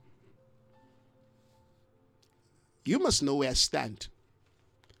know. You must know where I stand.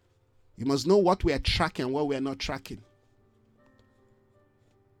 You must know what we are tracking and what we are not tracking.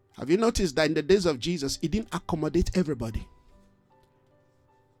 Have you noticed that in the days of Jesus, he didn't accommodate everybody?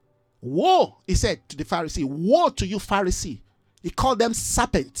 Woe, he said to the Pharisee, woe to you, Pharisee. He called them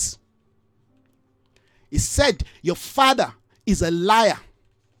serpents. He said, your father is a liar.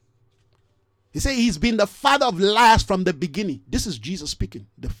 He said he's been the father of liars from the beginning. This is Jesus speaking,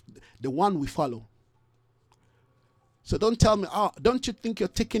 the one we follow. So don't tell me, oh, don't you think you're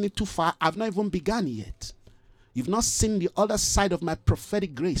taking it too far? I've not even begun yet. You've not seen the other side of my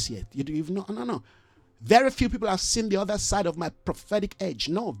prophetic grace yet. You've not, no. Very few people have seen the other side of my prophetic edge.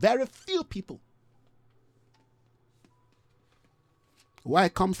 No, very few people. Where I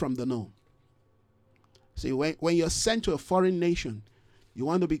come from, the no. See, when you're sent to a foreign nation, you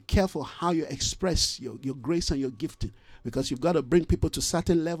want to be careful how you express your grace and your gifting, because you've got to bring people to a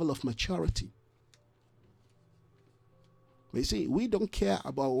certain level of maturity. But you see, we don't care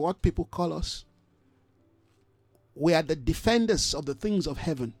about what people call us. We are the defenders of the things of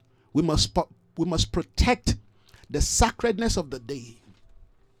heaven. We must protect the sacredness of the day.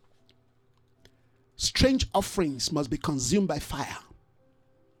 Strange offerings must be consumed by fire.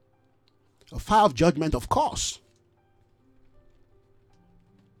 A fire of judgment, of course.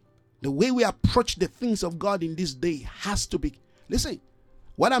 The way we approach the things of God in this day has to be. Listen,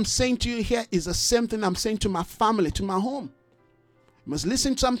 what I'm saying to you here is the same thing I'm saying to my family, to my home. You must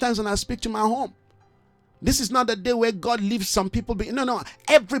listen sometimes when I speak to my home. This is not a day where God leaves some people. No.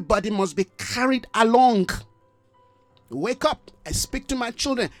 Everybody must be carried along. Wake up. I speak to my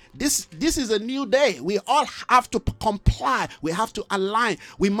children. This is a new day. We all have to comply. We have to align.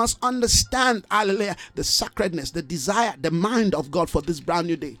 We must understand, hallelujah, the sacredness, the desire, the mind of God for this brand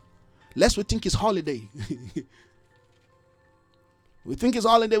new day. Lest we think it's holiday. We think it's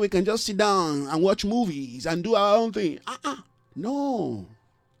holiday. We can just sit down and watch movies and do our own thing. No.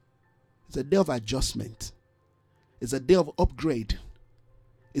 It's a day of adjustment. It's a day of upgrade.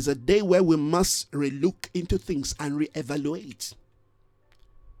 It's a day where we must relook into things and reevaluate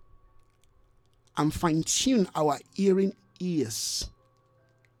and fine-tune our hearing ears.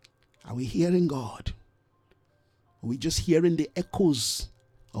 Are we hearing God? Are we just hearing the echoes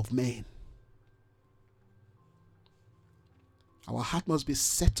of men? Our heart must be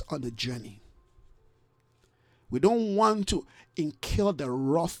set on the journey. We don't want to incur the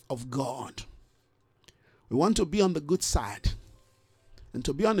wrath of God. We want to be on the good side. And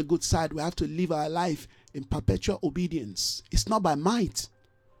to be on the good side, we have to live our life in perpetual obedience. It's not by might.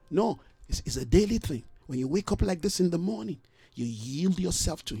 No, it's a daily thing. When you wake up like this in the morning, you yield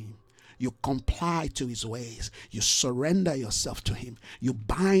yourself to Him. You comply to His ways. You surrender yourself to Him. You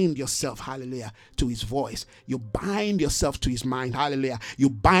bind yourself, hallelujah, to His voice. You bind yourself to His mind, hallelujah.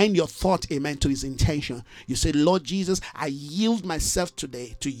 You bind your thought, amen, to His intention. You say, Lord Jesus, I yield myself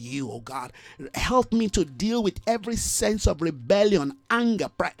today to you, oh God. Help me to deal with every sense of rebellion, anger,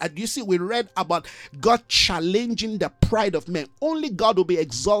 pride. And you see, we read about God challenging the pride of men. Only God will be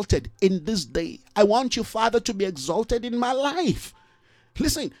exalted in this day. I want you, Father, to be exalted in my life.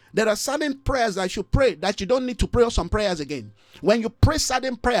 Listen, there are certain prayers that you pray that you don't need to pray some prayers again. When you pray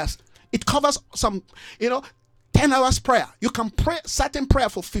certain prayers, it covers some, 10 hours prayer. You can pray certain prayer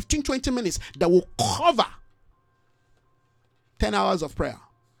for 15, 20 minutes that will cover 10 hours of prayer.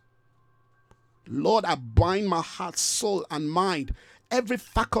 Lord, I bind my heart, soul, and mind. Every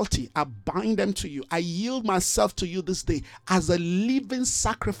faculty, I bind them to you. I yield myself to you this day as a living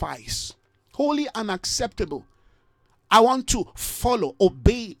sacrifice, holy and acceptable. I want to follow,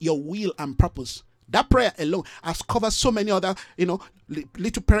 obey your will and purpose. That prayer alone has covered so many other,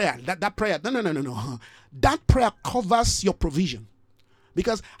 little prayer. That prayer, no. That prayer covers your provision.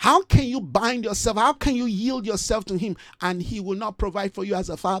 Because how can you bind yourself? How can you yield yourself to him and he will not provide for you as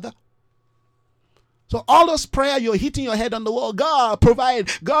a father? So all those prayer, you're hitting your head on the wall. God provide.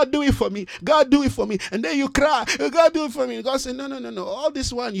 God do it for me. God do it for me. And then you cry. God do it for me. God say, no. All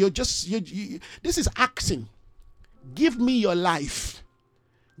this one, this is asking. Give me your life.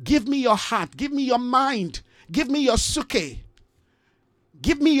 Give me your heart. Give me your mind. Give me your suke.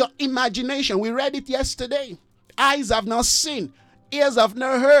 Give me your imagination. We read it yesterday. Eyes have not seen. Ears have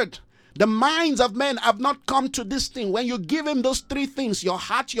not heard. The minds of men have not come to this thing. When you give him those three things, your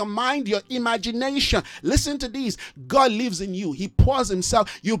heart, your mind, your imagination, listen to these. God lives in you. He pours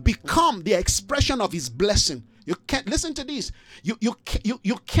himself. You become the expression of his blessing. You can't listen to this.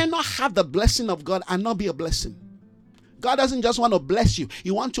 You cannot have the blessing of God and not be a blessing. God doesn't just want to bless you.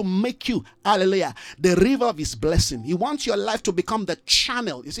 He wants to make you, hallelujah, the river of his blessing. He wants your life to become the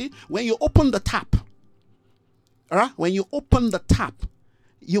channel. You see, when you open the tap, all right, when you open the tap,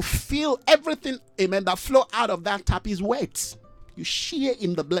 you feel everything, amen, that flow out of that tap is wet. You share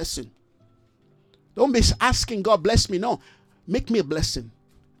in the blessing. Don't be asking God, bless me. No, make me a blessing.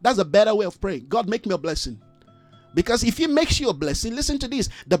 That's a better way of praying. God, make me a blessing. Because if he makes you a blessing, listen to this,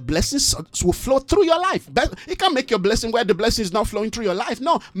 the blessings will flow through your life. He can't make you a blessing where the blessing is not flowing through your life.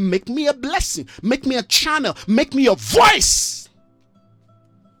 No, make me a blessing. Make me a channel. Make me a voice.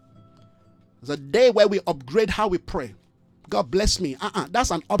 There's a day where we upgrade how we pray. God bless me.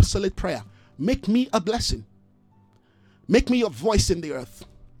 That's an obsolete prayer. Make me a blessing. Make me a voice in the earth.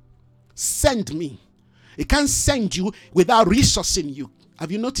 Send me. It can't send you without resourcing you.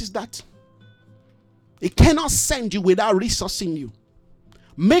 Have you noticed that? It cannot send you without resourcing you.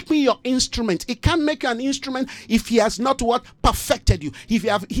 Make me your instrument. It can't make you an instrument if he has not what? Perfected you. If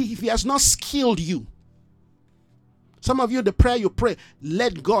he has not skilled you. Some of you, the prayer you pray,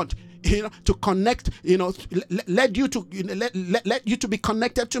 let God, to connect, let you to be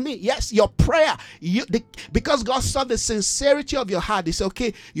connected to me. Yes, your prayer, because God saw the sincerity of your heart. He said,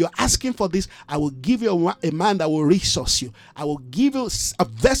 okay, you're asking for this. I will give you a man that will resource you. I will give you a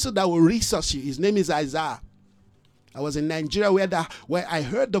vessel that will resource you. His name is Isaiah. I was in Nigeria where I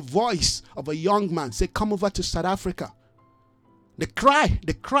heard the voice of a young man say, come over to South Africa. The cry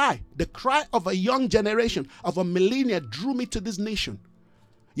of a young generation, of a millennia drew me to this nation.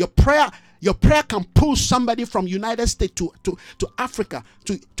 Your prayer can pull somebody from United States to Africa,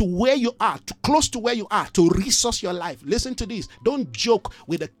 to where you are, to close to where you are, to resource your life. Listen to this. Don't joke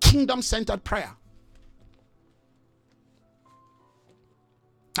with a kingdom-centered prayer.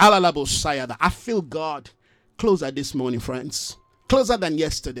 I feel God closer this morning, friends. Closer than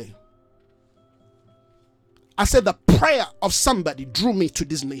yesterday. I said the prayer of somebody drew me to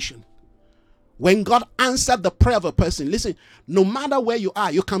this nation. When God answered the prayer of a person, listen, no matter where you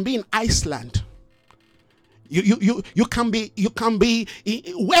are, you can be in Iceland. You can be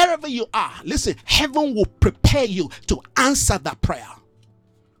wherever you are. Listen, heaven will prepare you to answer that prayer.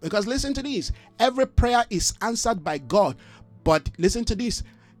 Because listen to this, every prayer is answered by God, but listen to this,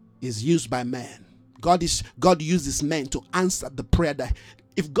 is used by man. God uses men to answer the prayer. That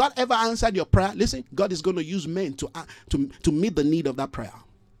if God ever answered your prayer, listen, God is going to use men to meet the need of that prayer.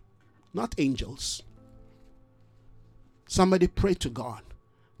 Not angels. Somebody pray to God.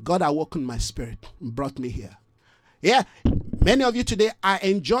 God awoken my spirit and brought me here. Yeah, many of you today are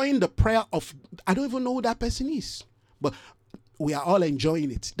enjoying the prayer of, I don't even know who that person is, but we are all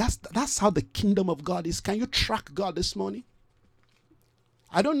enjoying it. That's how the kingdom of God is. Can you track God this morning?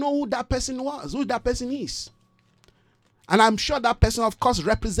 I don't know who that person was, who that person is. And I'm sure that person, of course,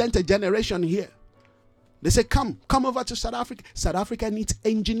 represents a generation here. They say, come over to South Africa. South Africa needs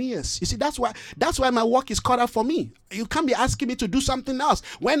engineers. You see, that's why my work is cut out for me. You can't be asking me to do something else.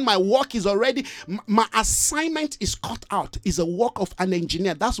 When my work is already, my assignment is cut out. Is a work of an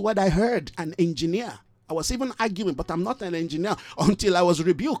engineer. That's what I heard, an engineer. I was even arguing, but I'm not an engineer, until I was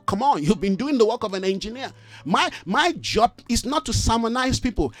rebuked. Come on, you've been doing the work of an engineer. My job is not to sermonize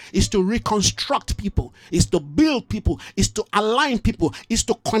people, is to reconstruct people, is to build people, is to align people, is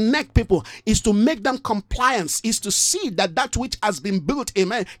to connect people, is to make them compliant, is to see that which has been built,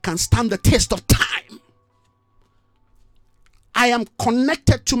 amen, can stand the test of time. I am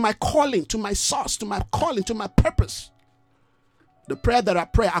connected to my calling, to my source, to my calling, to my purpose. The prayer that I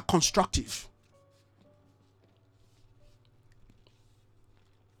pray are constructive.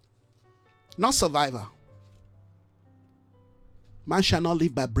 Not survivor. Man shall not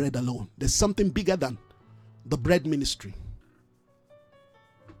live by bread alone. There's something bigger than the bread ministry.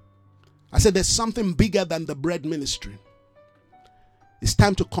 I said there's something bigger than the bread ministry. It's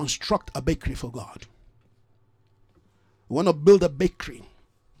time to construct a bakery for God. We want to build a bakery.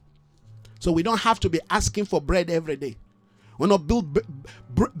 So we don't have to be asking for bread every day. We're not build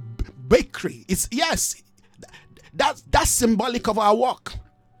bakery. It's yes, that's symbolic of our work.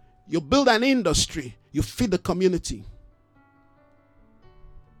 You build an industry, you feed the community.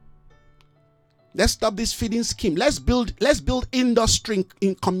 Let's stop this feeding scheme. Let's build industry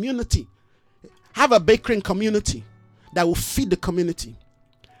in community. Have a bakery in community that will feed the community.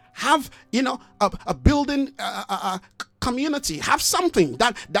 Have a building community. Have something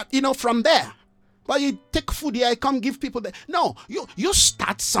that from there. But you take food here, I come give people that. No, you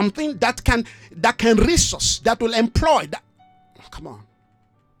start something that can resource, that will employ. That, come on.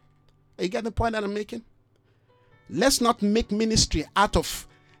 You get the point that I'm making? Let's not make ministry out of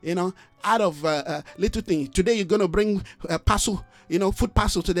little things. Today you're going to bring a parcel, food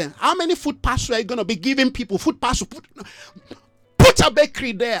parcel to them. How many food parcels are you going to be giving people? Food parcel. Put a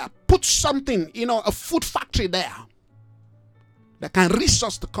bakery there. Put something, a food factory there that can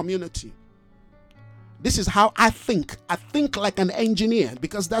resource the community. This is how I think. I think like an engineer,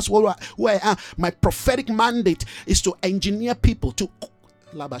 because that's who I am. My prophetic mandate is to engineer people to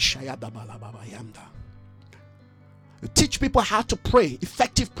teach people how to pray,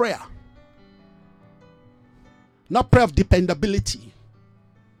 effective prayer. Not prayer of dependability.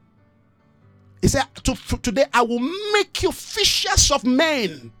 He said, today I will make you fishers of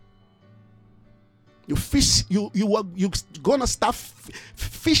men. You're gonna start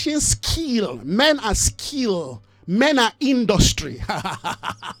fishing skill. Men are skill. Men are industry.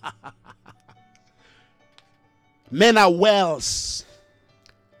 Men are wells.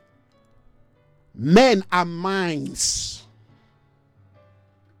 Men are minds.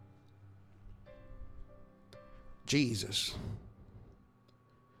 Jesus.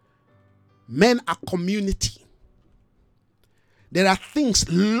 Men are community. There are things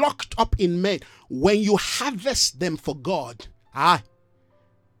locked up in men. When you harvest them for God,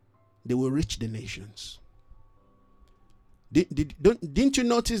 they will reach the nations. Didn't you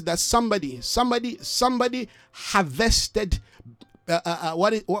notice that somebody harvested?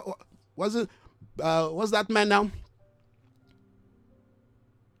 What was it? What's that man now?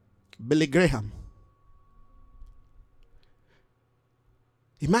 Billy Graham.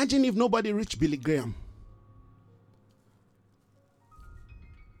 Imagine if nobody reached Billy Graham.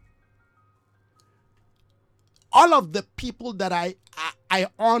 All of the people that I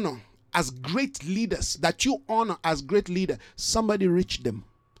honor as great leaders, that you honor as great leaders, somebody reached them.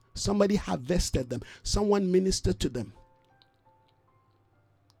 Somebody harvested them. Someone ministered to them.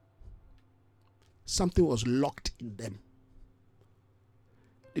 Something was locked in them.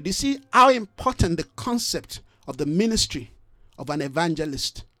 Did you see how important the concept of the ministry of an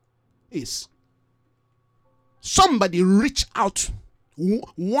evangelist is? Somebody reached out.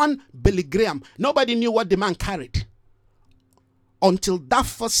 One Billy Graham. Nobody knew what the man carried until that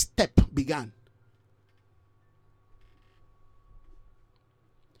first step began.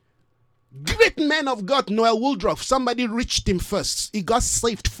 Great men of God, Noel Woodruff, somebody reached him first. He got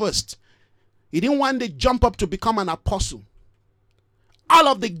saved first. He didn't want to jump up to become an apostle. All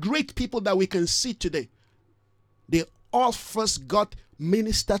of the great people that we can see today, they all first got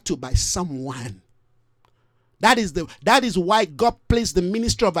ministered to by someone. That is why God placed the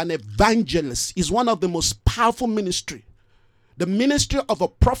ministry of an evangelist. Is one of the most powerful ministry. The ministry of a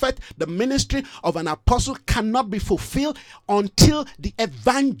prophet, the ministry of an apostle cannot be fulfilled until the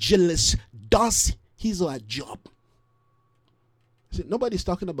evangelist does his or her job. See, nobody's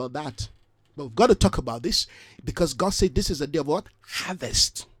talking about that. But we've got to talk about this because God said this is a day of what?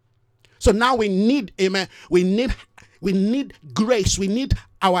 Harvest. So now we need, amen, we need grace. We need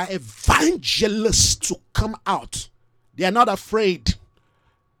our evangelists to come out. They are not afraid.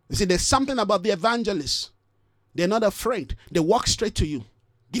 You see, there's something about the evangelists. They're not afraid. They walk straight to you.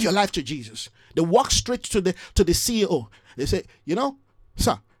 Give your life to Jesus. They walk straight to the CEO. They say,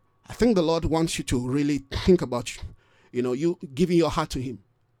 sir, I think the Lord wants you to really think about you giving your heart to him.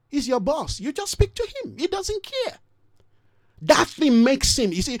 He's your boss. You just speak to him. He doesn't care. That thing makes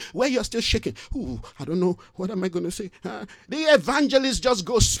him, you see, where you're still shaking. Ooh, I don't know. What am I going to say? The evangelist just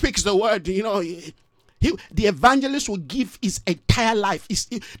goes, speaks the word, the evangelist will give his entire life.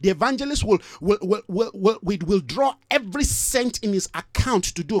 The evangelist will draw every cent in his account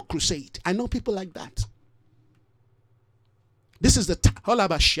to do a crusade. I know people like that. This is the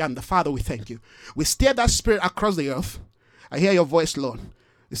Father, we thank you. We steer that spirit across the earth. I hear your voice, Lord.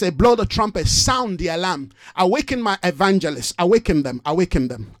 You say, blow the trumpet, sound the alarm. Awaken my evangelists. Awaken them, awaken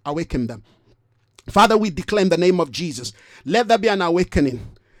them, awaken them. Father, we declare in the name of Jesus, let there be an awakening.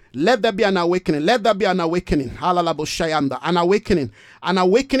 Let there be an awakening. Let there be an awakening. An awakening. An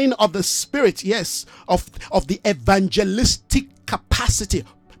awakening of the spirit, yes, of the evangelistic capacity.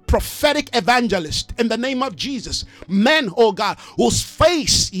 prophetic evangelist in the name of Jesus. Men, oh God, whose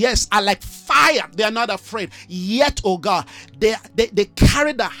face, yes, are like fire. They are not afraid. Yet, oh God, they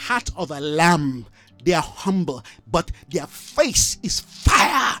carry the heart of a lamb. They are humble, but their face is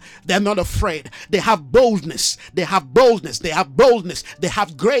fire. They're not afraid. They have boldness. They have boldness. They have boldness. They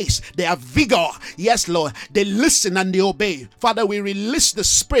have grace. They have vigor. Yes, Lord. They listen and they obey. Father, we release the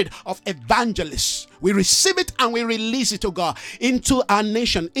spirit of evangelists. We receive it and we release it, oh God, into our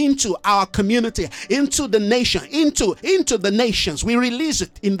nation, into our community, into the nation, into the nations. We release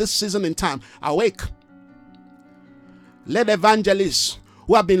it in this season and time. Awake. Let evangelists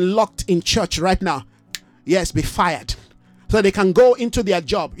who have been locked in church right now, yes, be fired so they can go into their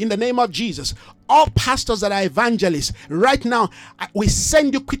job in the name of Jesus. All pastors that are evangelists right now, we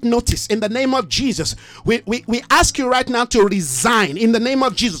send you quick notice in the name of Jesus. We ask you right now to resign in the name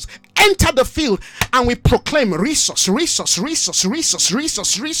of Jesus. Enter the field and we proclaim resource. You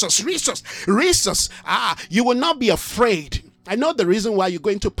will not be afraid. I know the reason why you're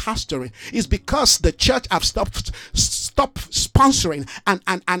going to pastoring is because the church have stopped sponsoring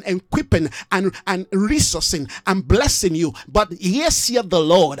and equipping and resourcing and blessing you. But yes, here the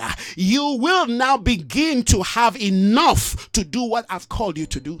Lord, you will now begin to have enough to do what I've called you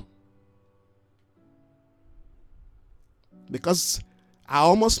to do. Because I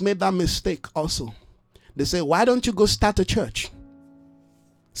almost made that mistake also. They say, why don't you go start a church?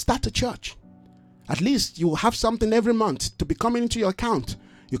 Start a church. At least you will have something every month to be coming into your account.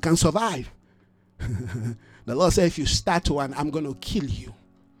 You can survive. The Lord said, if you start one, I'm going to kill you.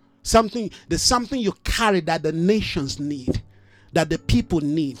 There's something you carry that the nations need, that the people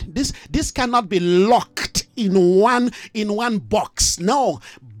need. This cannot be locked in one box. No,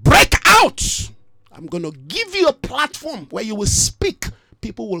 break out. I'm going to give you a platform where you will speak.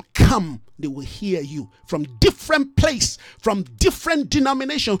 People will come. They will hear you from different place, from different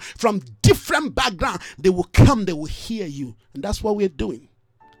denomination, from different background. They will come. They will hear you. And that's what we're doing.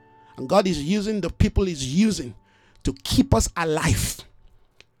 And God is using the people He's using to keep us alive.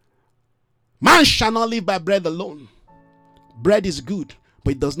 Man shall not live by bread alone. Bread is good,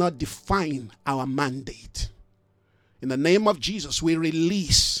 but it does not define our mandate. In the name of Jesus, we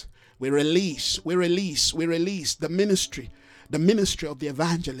release the ministry of the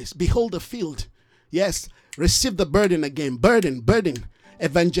evangelist. Behold the field. Yes, receive the burden again. Burden,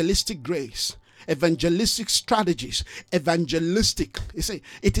 evangelistic grace, evangelistic strategies, evangelistic. You see,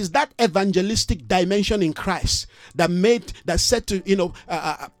 it is that evangelistic dimension in Christ that said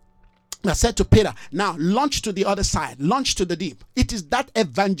to Peter, now launch to the other side, launch to the deep. It is that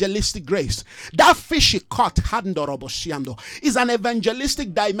evangelistic grace. That fish he caught is an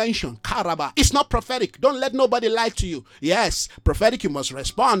evangelistic dimension. Karaba. It's not prophetic. Don't let nobody lie to you. Yes, prophetic, you must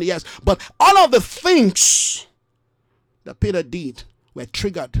respond. Yes, but all of the things that Peter did were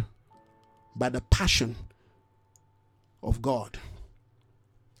triggered by the passion of God.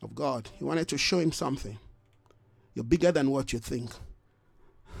 He wanted to show him something. You're bigger than what you think.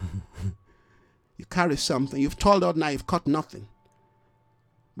 You carry something. You've toiled out now, you've caught nothing.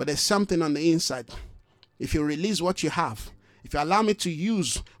 But there's something on the inside. If you release what you have, if you allow me to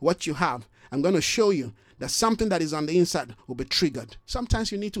use what you have, I'm going to show you that something that is on the inside will be triggered.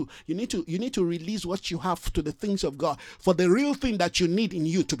 Sometimes you need to release what you have to the things of God for the real thing that you need in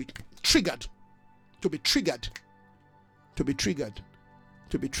you to be triggered. To be triggered. To be triggered.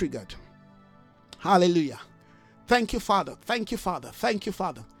 To be triggered. Hallelujah. Thank you, Father. Thank you, Father. Thank you,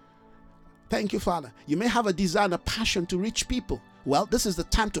 Father. Thank you, Father. You may have a desire and a passion to reach people. Well, this is the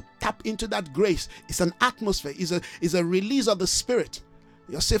time to tap into that grace. It's an atmosphere. It's a release of the Spirit.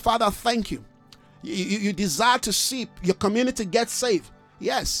 You say, Father, thank you. You desire to see your community get saved.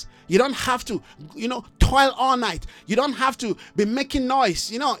 Yes. You don't have to, toil all night. You don't have to be making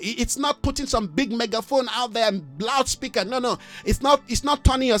noise. It's not putting some big megaphone out there and loudspeaker. No. It's not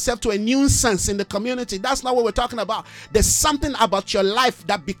turning yourself to a nuisance in the community. That's not what we're talking about. There's something about your life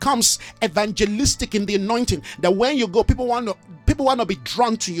that becomes evangelistic in the anointing. That when you go, people want to be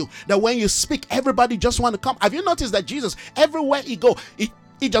drawn to you. That when you speak, everybody just want to come. Have you noticed that Jesus, everywhere he go, he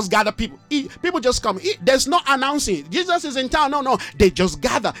just gather people. People just come. There's no announcing. Jesus is in town. No. They just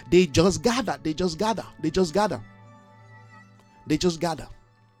gather. They just gather. They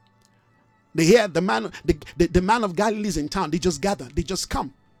hear the man of Galilee is in town. They just gather. They just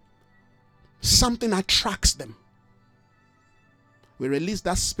come. Something attracts them. We release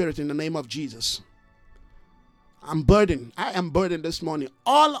that spirit in the name of Jesus. I am burdened this morning.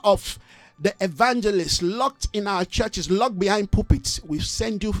 All of the evangelists locked in our churches, locked behind pulpits, we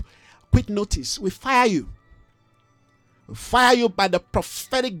send you quick notice. We fire you. We fire you by the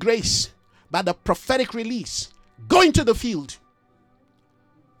prophetic grace, by the prophetic release. Go into the field.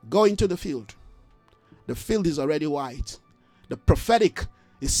 Go into the field. The field is already white. The prophetic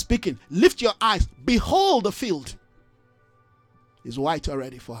is speaking. Lift your eyes. Behold, the field is white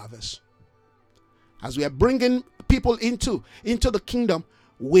already for harvest. As we are bringing people into the kingdom,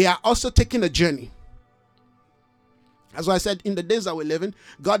 we are also taking a journey. As I said, in the days that we live in,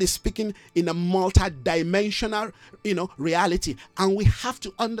 God is speaking in a multi-dimensional, reality. And we have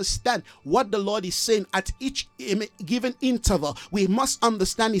to understand what the Lord is saying at each given interval. We must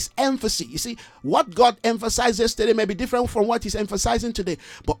understand his emphasis. You see, what God emphasized yesterday may be different from what he's emphasizing today.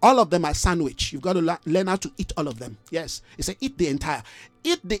 But all of them are sandwich. You've got to learn how to eat all of them. Yes. He said, eat the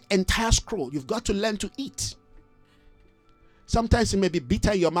entire scroll. You've got to learn to eat. Sometimes it may be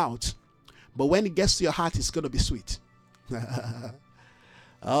bitter in your mouth, but when it gets to your heart, it's going to be sweet.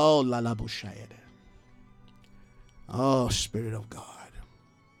 Oh, Lalabushayede. Oh, Spirit of God.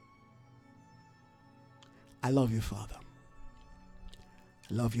 I love you, Father.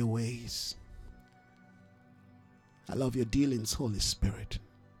 I love your ways. I love your dealings, Holy Spirit.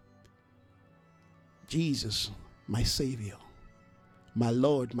 Jesus, my Savior, my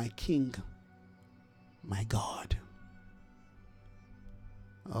Lord, my King, my God.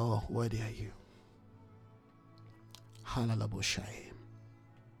 Oh, worthy are you. Halalabushai.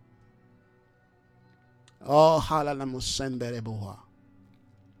 Oh, halalamusenbereboha.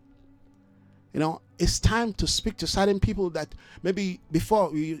 It's time to speak to certain people that maybe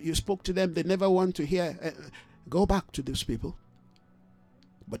before you spoke to them, they never want to hear. Go back to those people.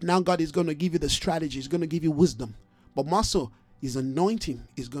 But now God is going to give you the strategy. He's going to give you wisdom. But more so, his anointing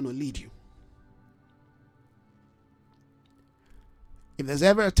is going to lead you. If there's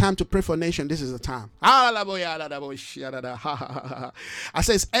ever a time to pray for a nation, this is the time. I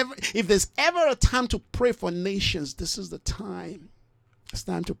says, if there's ever a time to pray for nations, this is the time. It's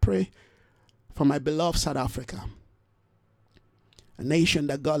time to pray for my beloved South Africa, a nation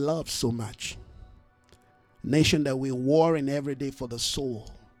that God loves so much, a nation that we're warring every day for the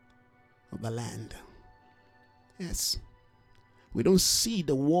soul of the land. Yes. We don't see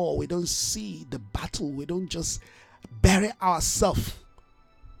the war. We don't see the battle. We don't just bury ourselves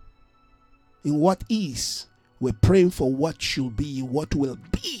in what is. We're praying for what should be, what will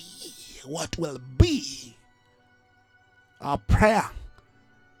be, what will be. Our prayer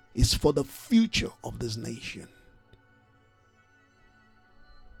is for the future of this nation.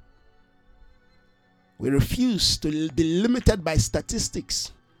 We refuse to be limited by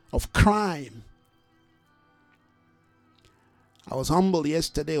statistics of crime. I was humbled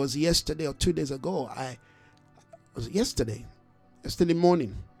yesterday. It was yesterday or 2 days ago. Yesterday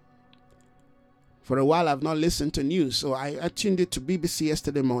morning. For a while, I've not listened to news, so I tuned it to BBC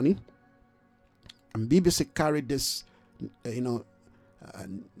yesterday morning, and BBC carried this,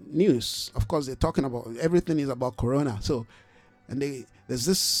 news. Of course, they're talking about everything is about Corona. So, and there's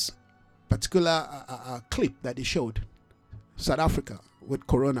this particular clip that they showed, South Africa with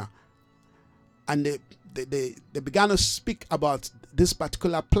Corona, and they began to speak about this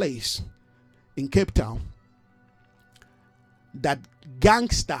particular place in Cape Town. That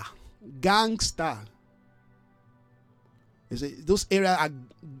gangster. Those areas are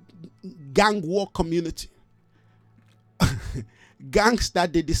gang war community. Gangster,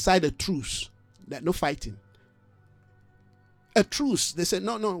 they decide a truce. That no fighting. A truce. They said,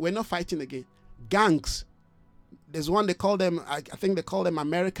 no, we're not fighting again. Gangs. There's one they call them, I think they call them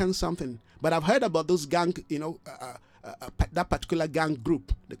American something. But I've heard about those gang, that particular gang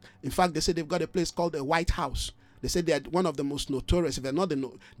group. In fact, they say they've got a place called the White House. They said they are one of the most notorious, if they're not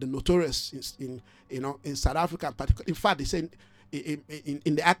the notorious in South Africa. In fact, they say in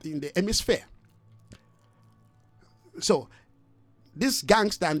the hemisphere. So this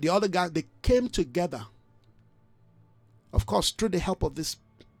gangster and the other gang, they came together. Of course, through the help of this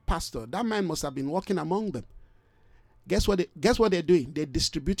pastor. That man must have been walking among them. Guess what they're doing? They're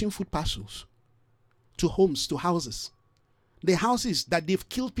distributing food parcels to homes, to houses. The houses that they've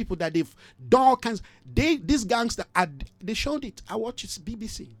killed people, that they've done all kinds. These gangsters, they showed it. I watched it,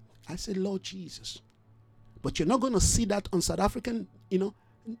 BBC. I said, Lord Jesus. But you're not going to see that on South African,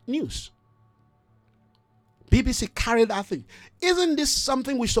 news. BBC carried that thing. Isn't this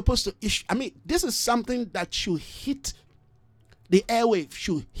something we're supposed to issue? I mean, this is something that should hit the airwave,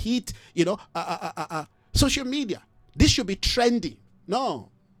 should hit, social media. This should be trendy. No.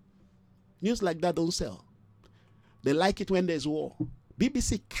 News like that don't sell. They like it when there's war.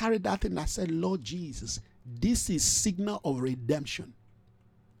 BBC carried that and I said, Lord Jesus, this is signal of redemption.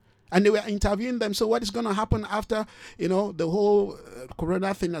 And they were interviewing them. So what is going to happen after, the whole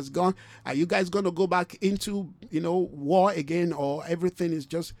Corona thing has gone? Are you guys going to go back into, war again, or everything is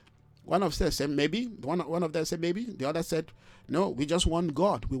just... One of them said maybe. One of them said maybe. The other said, no, we just want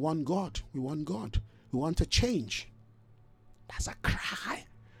God. We want God. We want God. We want a change. That's a cry.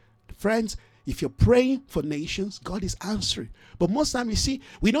 Friends, if you're praying for nations, God is answering. But most time you see,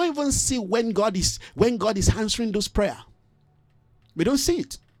 we don't even see when God is answering those prayer. We don't see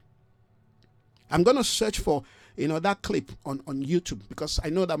it. I'm going to search for that clip on YouTube, because I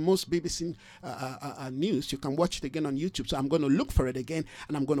know that most BBC news, you can watch it again on YouTube. So I'm going to look for it again,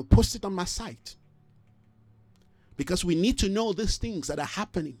 and I'm going to post it on my site, because we need to know these things that are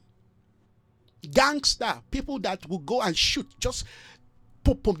happening. Gangster, people that will go and shoot, just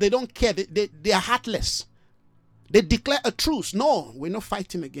pop, they don't care. They are heartless. They declare a truce. No, we're not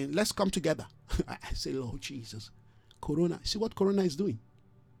fighting again. Let's come together. I say, Lord Jesus, Corona. See what Corona is doing?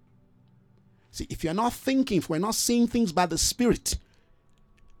 See, if you're not thinking, if we're not seeing things by the Spirit,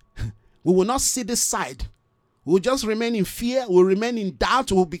 we will not see this side. We'll just remain in fear. We'll remain in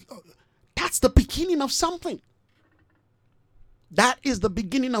doubt. That's the beginning of something. That is the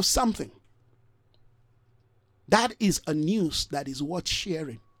beginning of something. That is a news that is worth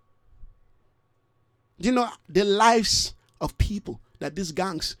sharing. Do you know the lives of people that these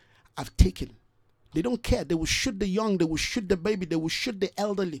gangs have taken? They don't care. They will shoot the young. They will shoot the baby. They will shoot the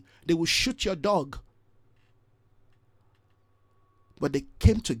elderly. They will shoot your dog. But they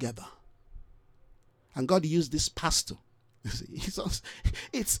came together. And God used this pastor.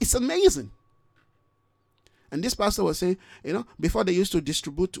 It's amazing. And this pastor was saying, before they used to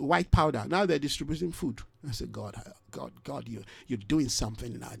distribute white powder, now they're distributing food. I said, God, you're doing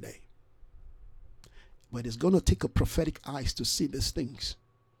something in our day. But it's going to take a prophetic eyes to see these things.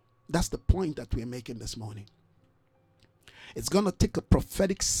 That's the point that we're making this morning. It's going to take a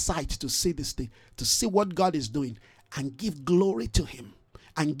prophetic sight to see this thing, to see what God is doing, and give glory to Him,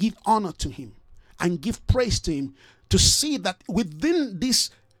 and give honor to Him, and give praise to Him, to see that within this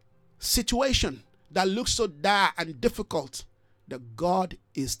situation that looks so dire and difficult, that God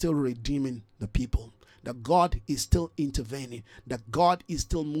is still redeeming the people, that God is still intervening, that God is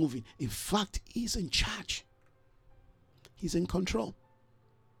still moving. In fact, He's in charge. He's in control.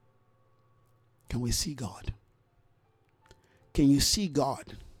 Can we see God? Can you see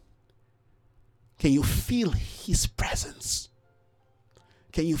God? Can you feel His presence?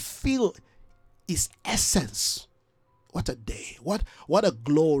 Can you feel His essence? What a day. What a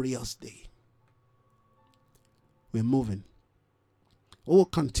glorious day. We're moving. We will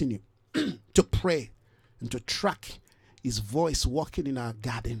continue to pray and to track His voice walking in our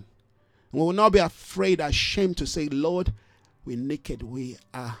garden. And we will not be afraid or ashamed to say, Lord, we're naked. We're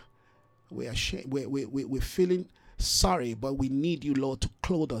ashamed. We're feeling sorry, but we need you, Lord, to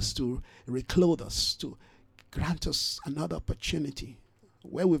clothe us, to reclothe us, to grant us another opportunity.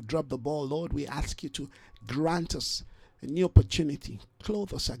 Where we've dropped the ball, Lord, we ask you to grant us a new opportunity.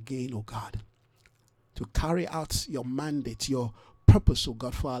 Clothe us again, oh God, to carry out your mandate, your purpose, oh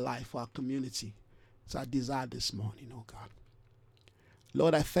God, for our life, for our community. It's our desire this morning, oh God.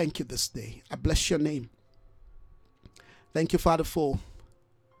 Lord, I thank you this day. I bless your name. Thank you, Father, for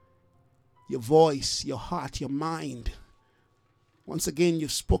your voice, your heart, your mind. Once again,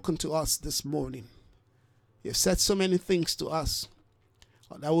 you've spoken to us this morning. You've said so many things to us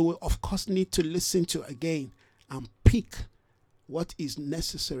that we will, of course, need to listen to again and pick what is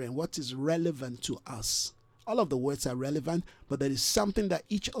necessary and what is relevant to us. All of the words are relevant, but there is something that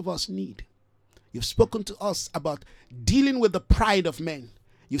each of us need. You've spoken to us about dealing with the pride of men.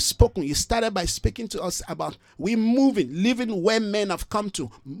 You started by speaking to us about we living where men have come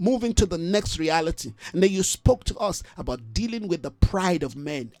to, moving to the next reality. And then you spoke to us about dealing with the pride of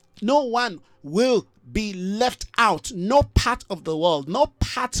men. No one will be left out. No part of the world, no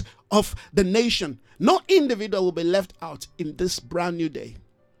part of the nation, no individual will be left out in this brand new day.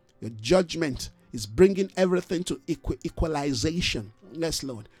 Your judgment is bringing everything to equalization. Yes,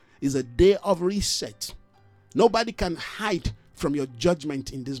 Lord. It's a day of reset. Nobody can hide from your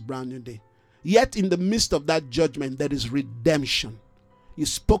judgment in this brand new day. Yet in the midst of that judgment, there is redemption. You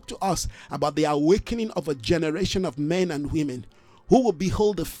spoke to us about the awakening of a generation of men and women who will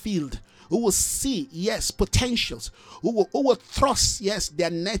behold the field, who will see, yes, potentials, who will thrust, yes,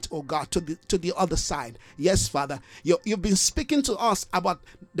 their net, oh God, to the other side. Yes, Father, you've been speaking to us about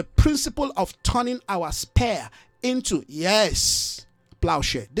the principle of turning our spear into, yes,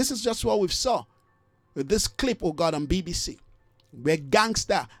 plowshare. This is just what we saw with this clip, oh God, on BBC, where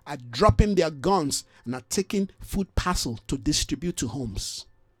gangsters are dropping their guns and are taking food parcel to distribute to homes.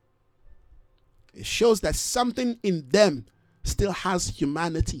 It shows that something in them still has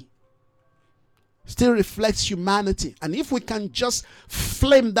humanity, still reflects humanity. And if we can just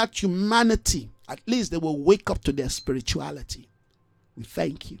flame that humanity, at least they will wake up to their spirituality. We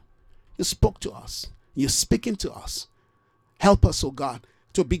thank you. You spoke to us. You're speaking to us. Help us, oh God,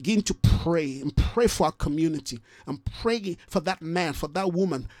 to begin to pray and pray for our community and pray for that man, for that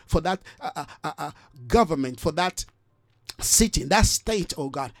woman, for that government, for that city, that state, oh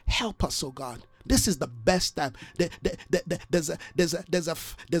God. Help us, oh God. This is the best time. There's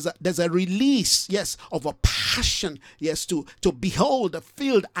a release, yes, of a passion, yes, to behold the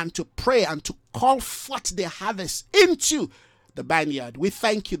field and to pray and to call forth the harvest into the vineyard. We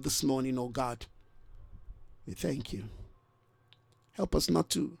thank you this morning, oh God. We thank you. Help us not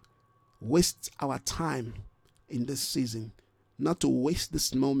to waste our time in this season, not to waste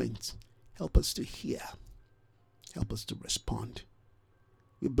this moment. Help us to hear. Help us to respond.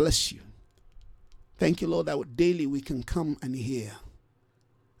 We bless you. Thank you, Lord, that daily we can come and hear.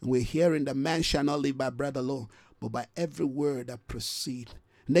 And we're hearing that man shall not live by bread alone, but by every word that proceeds.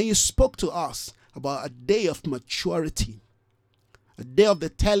 And then you spoke to us about a day of maturity, a day of the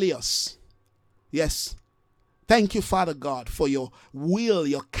teleos. Yes. Thank you, Father God, for your will,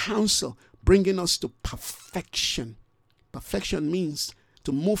 your counsel, bringing us to perfection. Perfection means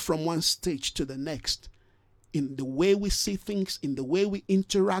to move from one stage to the next. In the way we see things, in the way we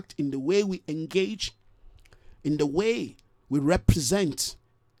interact, in the way we engage, in the way we represent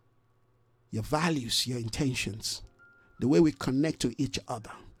your values, your intentions, the way we connect to each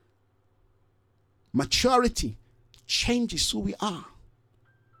other. Maturity changes who we are.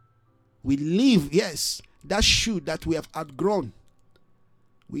 We leave, yes, that shoe that we have outgrown.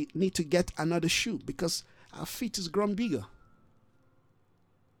 We need to get another shoe because our feet has grown bigger.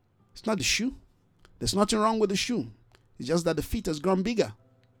 It's not the shoe. There's nothing wrong with the shoe. It's just that the feet has grown bigger.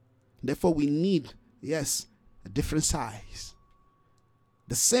 Therefore, we need, yes, a different size.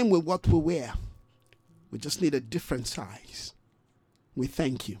 The same with what we wear. We just need a different size. We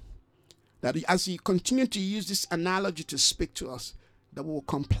thank you that as you continue to use this analogy to speak to us, that we will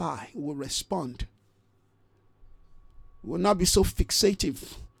comply, we will respond. We will not be so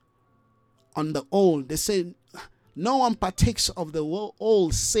fixative on the old. They say, no one partakes of the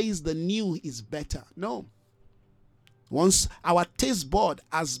old, says the new is better. No. Once our taste bud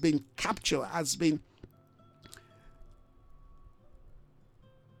has been captured, has been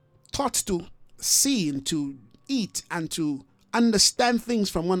taught to see and to eat and to understand things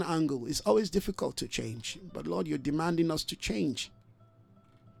from one angle, it's always difficult to change. But Lord, you're demanding us to change.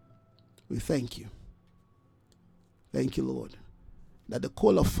 We thank you. Thank you, Lord, that the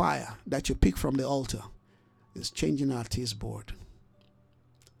coal of fire that you pick from the altar is changing our taste board.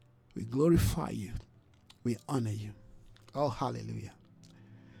 We glorify you. We honor you. Oh, hallelujah.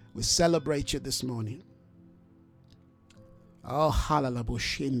 We celebrate you this morning. Oh, hallelujah.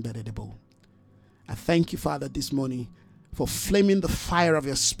 I thank you, Father, this morning for flaming the fire of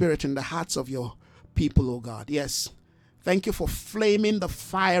your spirit in the hearts of your people, oh God. Yes. Thank you for flaming the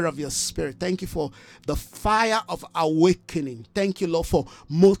fire of your spirit. Thank you for the fire of awakening. Thank you, Lord, for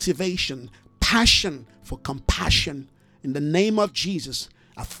motivation, passion, for compassion. In the name of Jesus,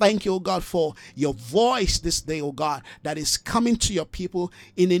 I thank you, oh God, for your voice this day, oh God, that is coming to your people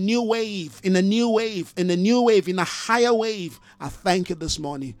in a new wave, in a new wave, in a new wave, in a higher wave. I thank you this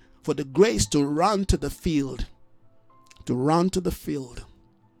morning for the grace to run to the field, to run to the field,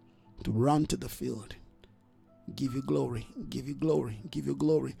 to run to the field. Give you glory, give you glory, give you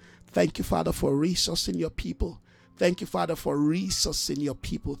glory. Thank you, Father, for resourcing your people. Thank you, Father, for resourcing your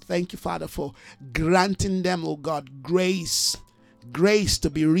people. Thank you, Father, for granting them, oh God, grace to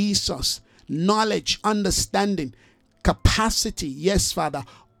be resourced, knowledge, understanding, capacity. Yes, Father,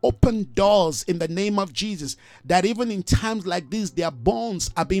 open doors in the name of Jesus, that even in times like this, their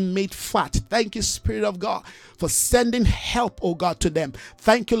bones are being made fat. Thank you, Spirit of God, for sending help, oh God, to them.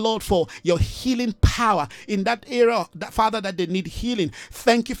 Thank you, Lord, for your healing power in that area, that Father, that they need healing.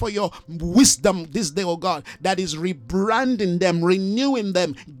 Thank you for your wisdom this day, oh God, that is rebranding them, renewing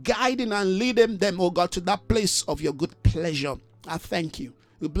them, guiding and leading them, oh God, to that place of your good pleasure. I thank you.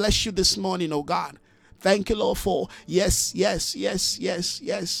 We bless you this morning, oh God. Thank you, Lord, for yes.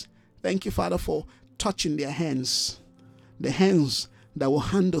 Thank you, Father, for touching their hands, the hands that will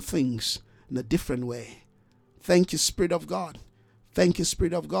handle things in a different way. Thank you, Spirit of God. Thank you,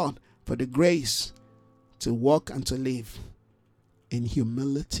 Spirit of God, for the grace to walk and to live in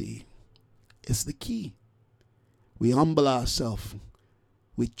humility is the key. We humble ourselves.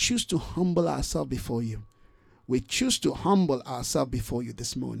 We choose to humble ourselves before you. We choose to humble ourselves before you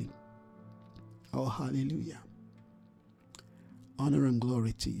this morning. Oh, hallelujah. Honor and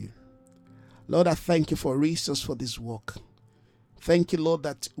glory to you. Lord, I thank you for resource for this work. Thank you, Lord,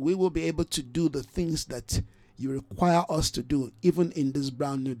 that we will be able to do the things that you require us to do, even in this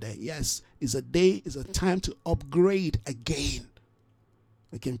brand new day. Yes, it's a day, it's a time to upgrade again.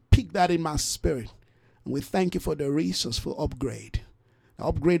 I can pick that in my spirit. And we thank you for the resourceful upgrade. The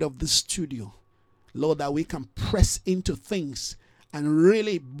upgrade of this studio. Lord, that we can press into things and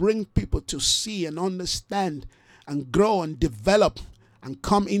really bring people to see and understand and grow and develop and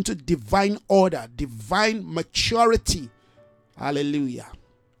come into divine order, divine maturity. Hallelujah.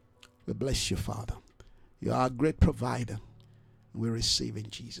 We bless you, Father. You are a great provider. We receive in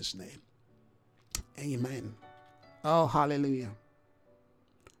Jesus' name. Amen. Oh, hallelujah.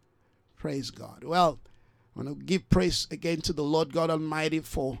 Praise God. Well, I want to give praise again to the Lord God Almighty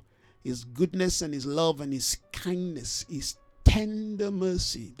for his goodness and his love and his kindness, his tender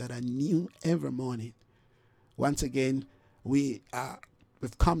mercy that are new every morning. Once again, we've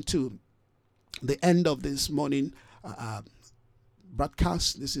come to the end of this morning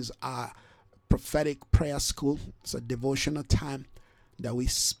broadcast. This is our prophetic prayer school. It's a devotional time that we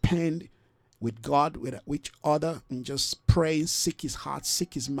spend with God, with each other, and just pray, seek his heart,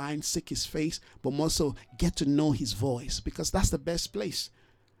 seek his mind, seek his face, but also get to know his voice, because that's the best place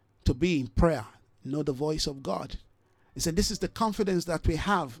to be in prayer. Know the voice of God. He said this is the confidence that we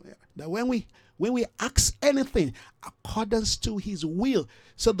have, that when we ask anything accordance to his will.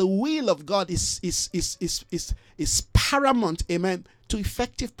 So the will of God is paramount, amen, to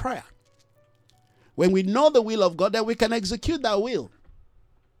effective prayer. When we know the will of God, then we can execute that will.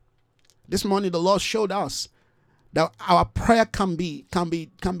 This morning the Lord showed us that our prayer can be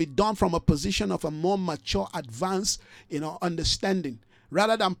done from a position of a more mature, advanced, understanding.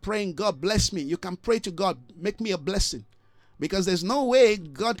 Rather than praying, God bless me, you can pray to God, make me a blessing. Because there's no way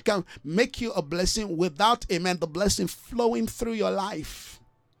God can make you a blessing without, amen, the blessing flowing through your life.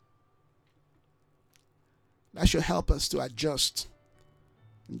 That should help us to adjust.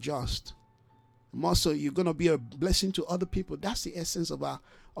 More so, you're going to be a blessing to other people. That's the essence of our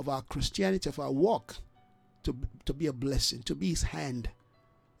Christianity, of our walk. To be a blessing, to be his hand.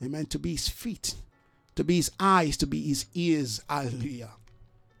 Amen. To be his feet. To be his eyes, to be his ears. Hallelujah.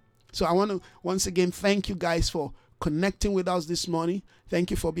 So I want to once again thank you guys for connecting with us this morning.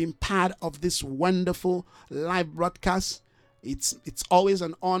 Thank you for being part of this wonderful live broadcast. It's always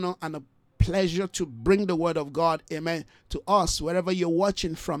an honor and a pleasure to bring the word of God, amen, to us wherever you're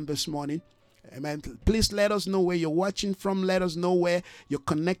watching from this morning. Amen. Please let us know where you're watching from. Let us know where you're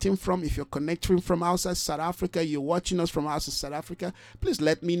connecting from. If you're connecting from outside South Africa, you're watching us from outside South Africa, please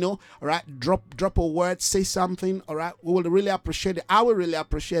let me know. All right. Drop a word, say something. All right. We will really appreciate it. I will really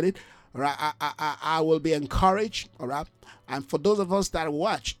appreciate it. All right. I will be encouraged. All right. And for those of us that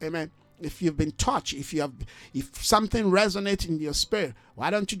watch, amen, if you've been touched, if something resonates in your spirit, why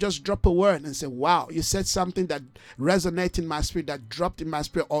don't you just drop a word and say, wow, you said something that resonated in my spirit, that dropped in my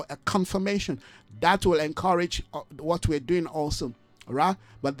spirit, or a confirmation. That will encourage what we're doing also. All right?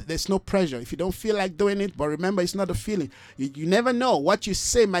 But there's no pressure. If you don't feel like doing it, but remember, it's not a feeling. You never know. What you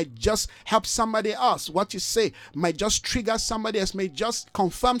say might just help somebody else. What you say might just trigger somebody else, may just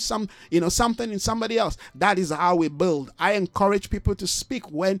confirm something in somebody else. That is how we build. I encourage people to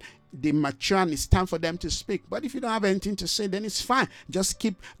speak when they mature and it's time for them to speak. But if you don't have anything to say, then it's fine. Just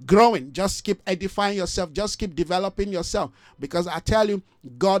keep growing. Just keep edifying yourself. Just keep developing yourself. Because I tell you,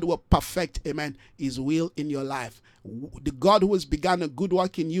 God will perfect, amen, his will in your life. The God who has begun a good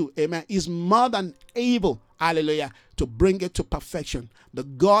work in you, amen, is more than able, hallelujah, to bring it to perfection. The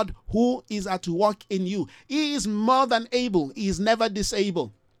God who is at work in you, he is more than able. He is never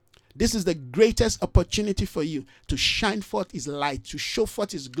disabled. This is the greatest opportunity for you to shine forth his light, to show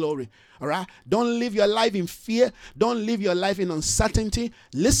forth his glory. All right? Don't live your life in fear. Don't live your life in uncertainty.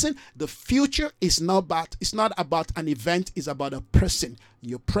 Listen, the future is not about an event, it's about a person.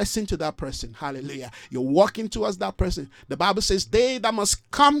 You're pressing to that person. Hallelujah. You're walking towards that person. The Bible says, they that must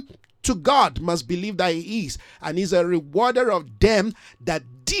come to God must believe that he is, and he's a rewarder of them that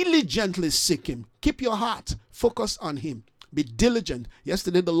diligently seek him. Keep your heart focused on him. Be diligent.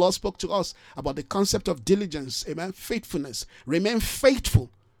 Yesterday, the Lord spoke to us about the concept of diligence. Amen. Faithfulness. Remain faithful.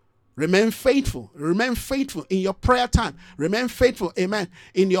 Remain faithful. Remain faithful in your prayer time. Remain faithful. Amen.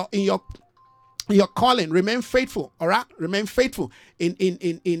 In your calling. Remain faithful. All right. Remain faithful in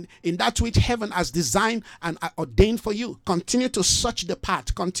that which heaven has designed and ordained for you. Continue to search the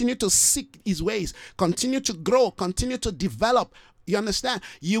path. Continue to seek his ways. Continue to grow. Continue to develop. You understand?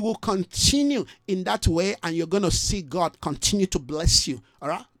 You will continue in that way, and you're going to see God continue to bless you. All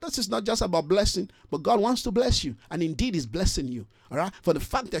right? This is not just about blessing, but God wants to bless you, and indeed he's blessing you. All right? For the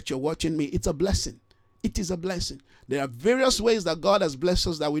fact that you're watching me, it's a blessing. It is a blessing. There are various ways that God has blessed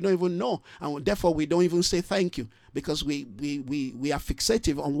us that we don't even know, and therefore we don't even say thank you, because we are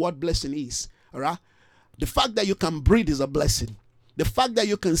fixative on what blessing is. All right? The fact that you can breathe is a blessing. The fact that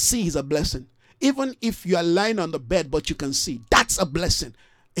you can see is a blessing. Even if you are lying on the bed but you can see, that That's a blessing.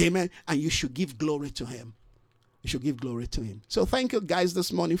 Amen. And you should give glory to him. You should give glory to him. So thank you guys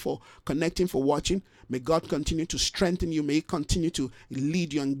this morning for connecting, for watching. May God continue to strengthen you. May he continue to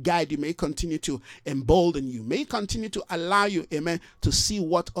lead you and guide you. May he continue to embolden you. May he continue to allow you, amen, to see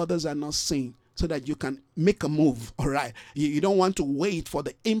what others are not seeing, so that you can make a move. All right. You don't want to wait for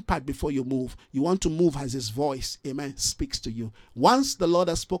the impact before you move. You want to move as his voice, amen, speaks to you. Once the Lord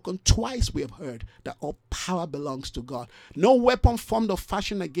has spoken, twice we have heard that all power belongs to God. No weapon formed or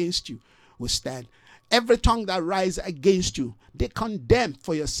fashioned against you will stand. Every tongue that rises against you, they condemn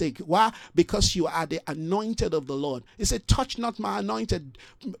for your sake. Why? Because you are the anointed of the Lord. He said, touch not my anointed,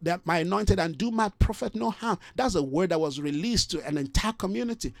 and do my prophet no harm. That's a word that was released to an entire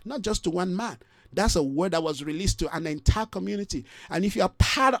community, not just to one man. That's a word that was released to an entire community. And if you are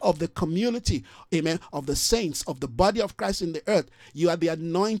part of the community, amen, of the saints, of the body of Christ in the earth, you are the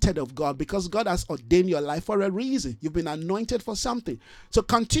anointed of God, because God has ordained your life for a reason. You've been anointed for something. So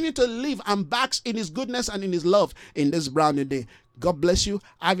continue to live and bask in his goodness and in his love in this brand new day. God bless you.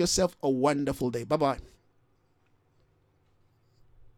 Have yourself a wonderful day. Bye-bye.